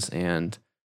friends, and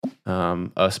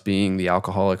us being the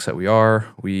alcoholics that we are,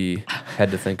 we had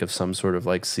to think of some sort of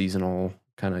like seasonal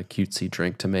kind of cutesy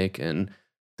drink to make. And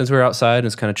since we were outside and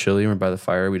it's kind of chilly and we're by the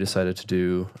fire, we decided to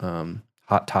do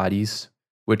hot toddies,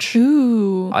 which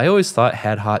I always thought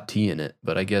had hot tea in it,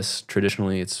 but I guess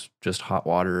traditionally it's just hot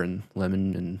water and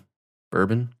lemon and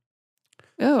bourbon.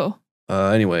 Oh.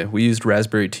 Anyway, we used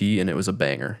raspberry tea and it was a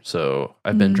banger. So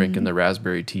I've been drinking the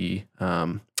raspberry tea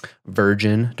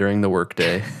virgin during the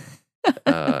workday.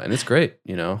 And it's great,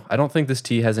 I don't think this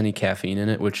tea has any caffeine in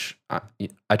it, which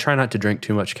I try not to drink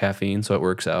too much caffeine, so it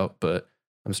works out, but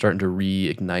I'm starting to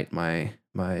reignite my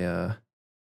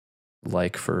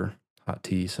like for hot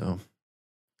tea, so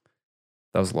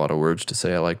that was a lot of words to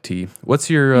say I like tea. What's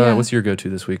your go-to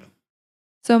this week?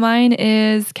 So mine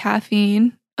is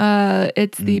caffeine.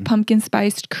 It's the pumpkin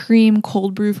spiced cream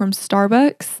cold brew from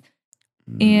Starbucks.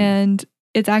 And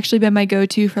it's actually been my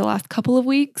go-to for the last couple of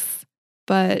weeks.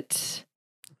 But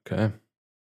okay.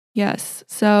 Yes.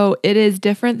 So it is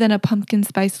different than a pumpkin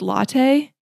spice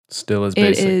latte. Still as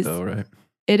basic though, right?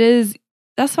 It is.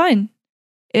 That's fine.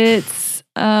 It's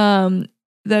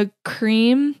the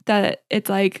cream that it's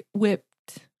like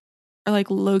whipped or like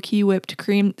low-key whipped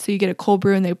cream. So you get a cold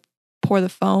brew and they pour the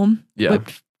foam,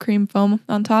 whipped cream foam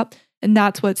on top. And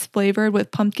that's what's flavored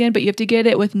with pumpkin, but you have to get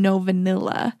it with no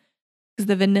vanilla because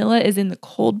the vanilla is in the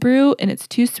cold brew and it's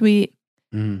too sweet.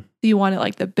 So you want it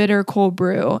like the bitter cold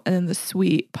brew and then the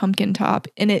sweet pumpkin top.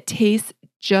 And it tastes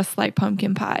just like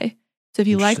pumpkin pie. So if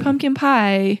you like pumpkin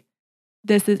pie,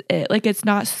 this is it. Like it's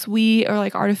not sweet or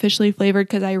like artificially flavored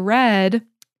because I read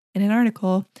in an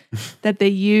article that they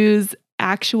use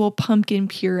actual pumpkin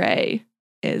puree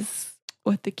is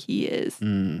what the key is.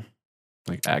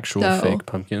 Like actual fake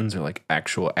pumpkins or like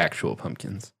actual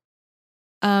pumpkins?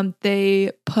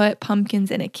 They put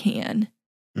pumpkins in a can.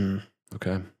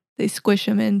 Okay. They squish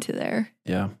them into there.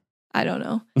 Yeah. I don't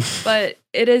know. But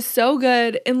it is so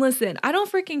good. And listen, I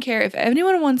don't freaking care. If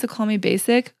anyone wants to call me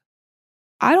basic,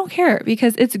 I don't care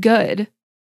because it's good.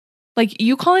 Like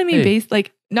you calling me basic,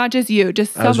 like not just you,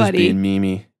 just somebody. I was just being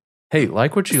memey. Hey,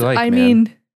 like what you like, I man.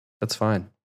 mean, that's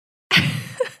fine.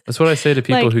 That's what I say to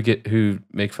people who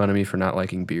make fun of me for not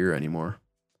liking beer anymore.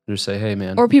 I just say, hey,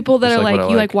 man. Or people that are like,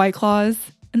 you like White Claws.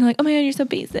 And they're like, oh my God, you're so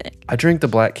basic. I drink the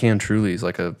black can Trulies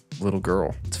like a little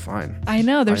girl. It's fine. I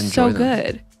know. They're so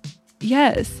good.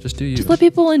 Yes. Just do you. Just let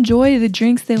people enjoy the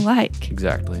drinks they like.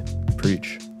 Exactly.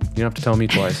 Preach. You don't have to tell me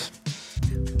twice.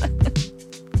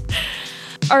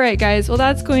 All right, guys. Well,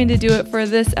 that's going to do it for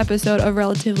this episode of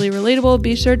Relatively Relatable.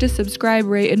 Be sure to subscribe,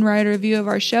 rate, and write a review of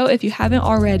our show if you haven't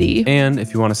already. And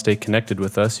if you want to stay connected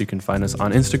with us, you can find us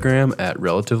on Instagram at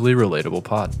Relatively Relatable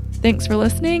Pod. Thanks for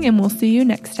listening, and we'll see you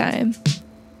next time.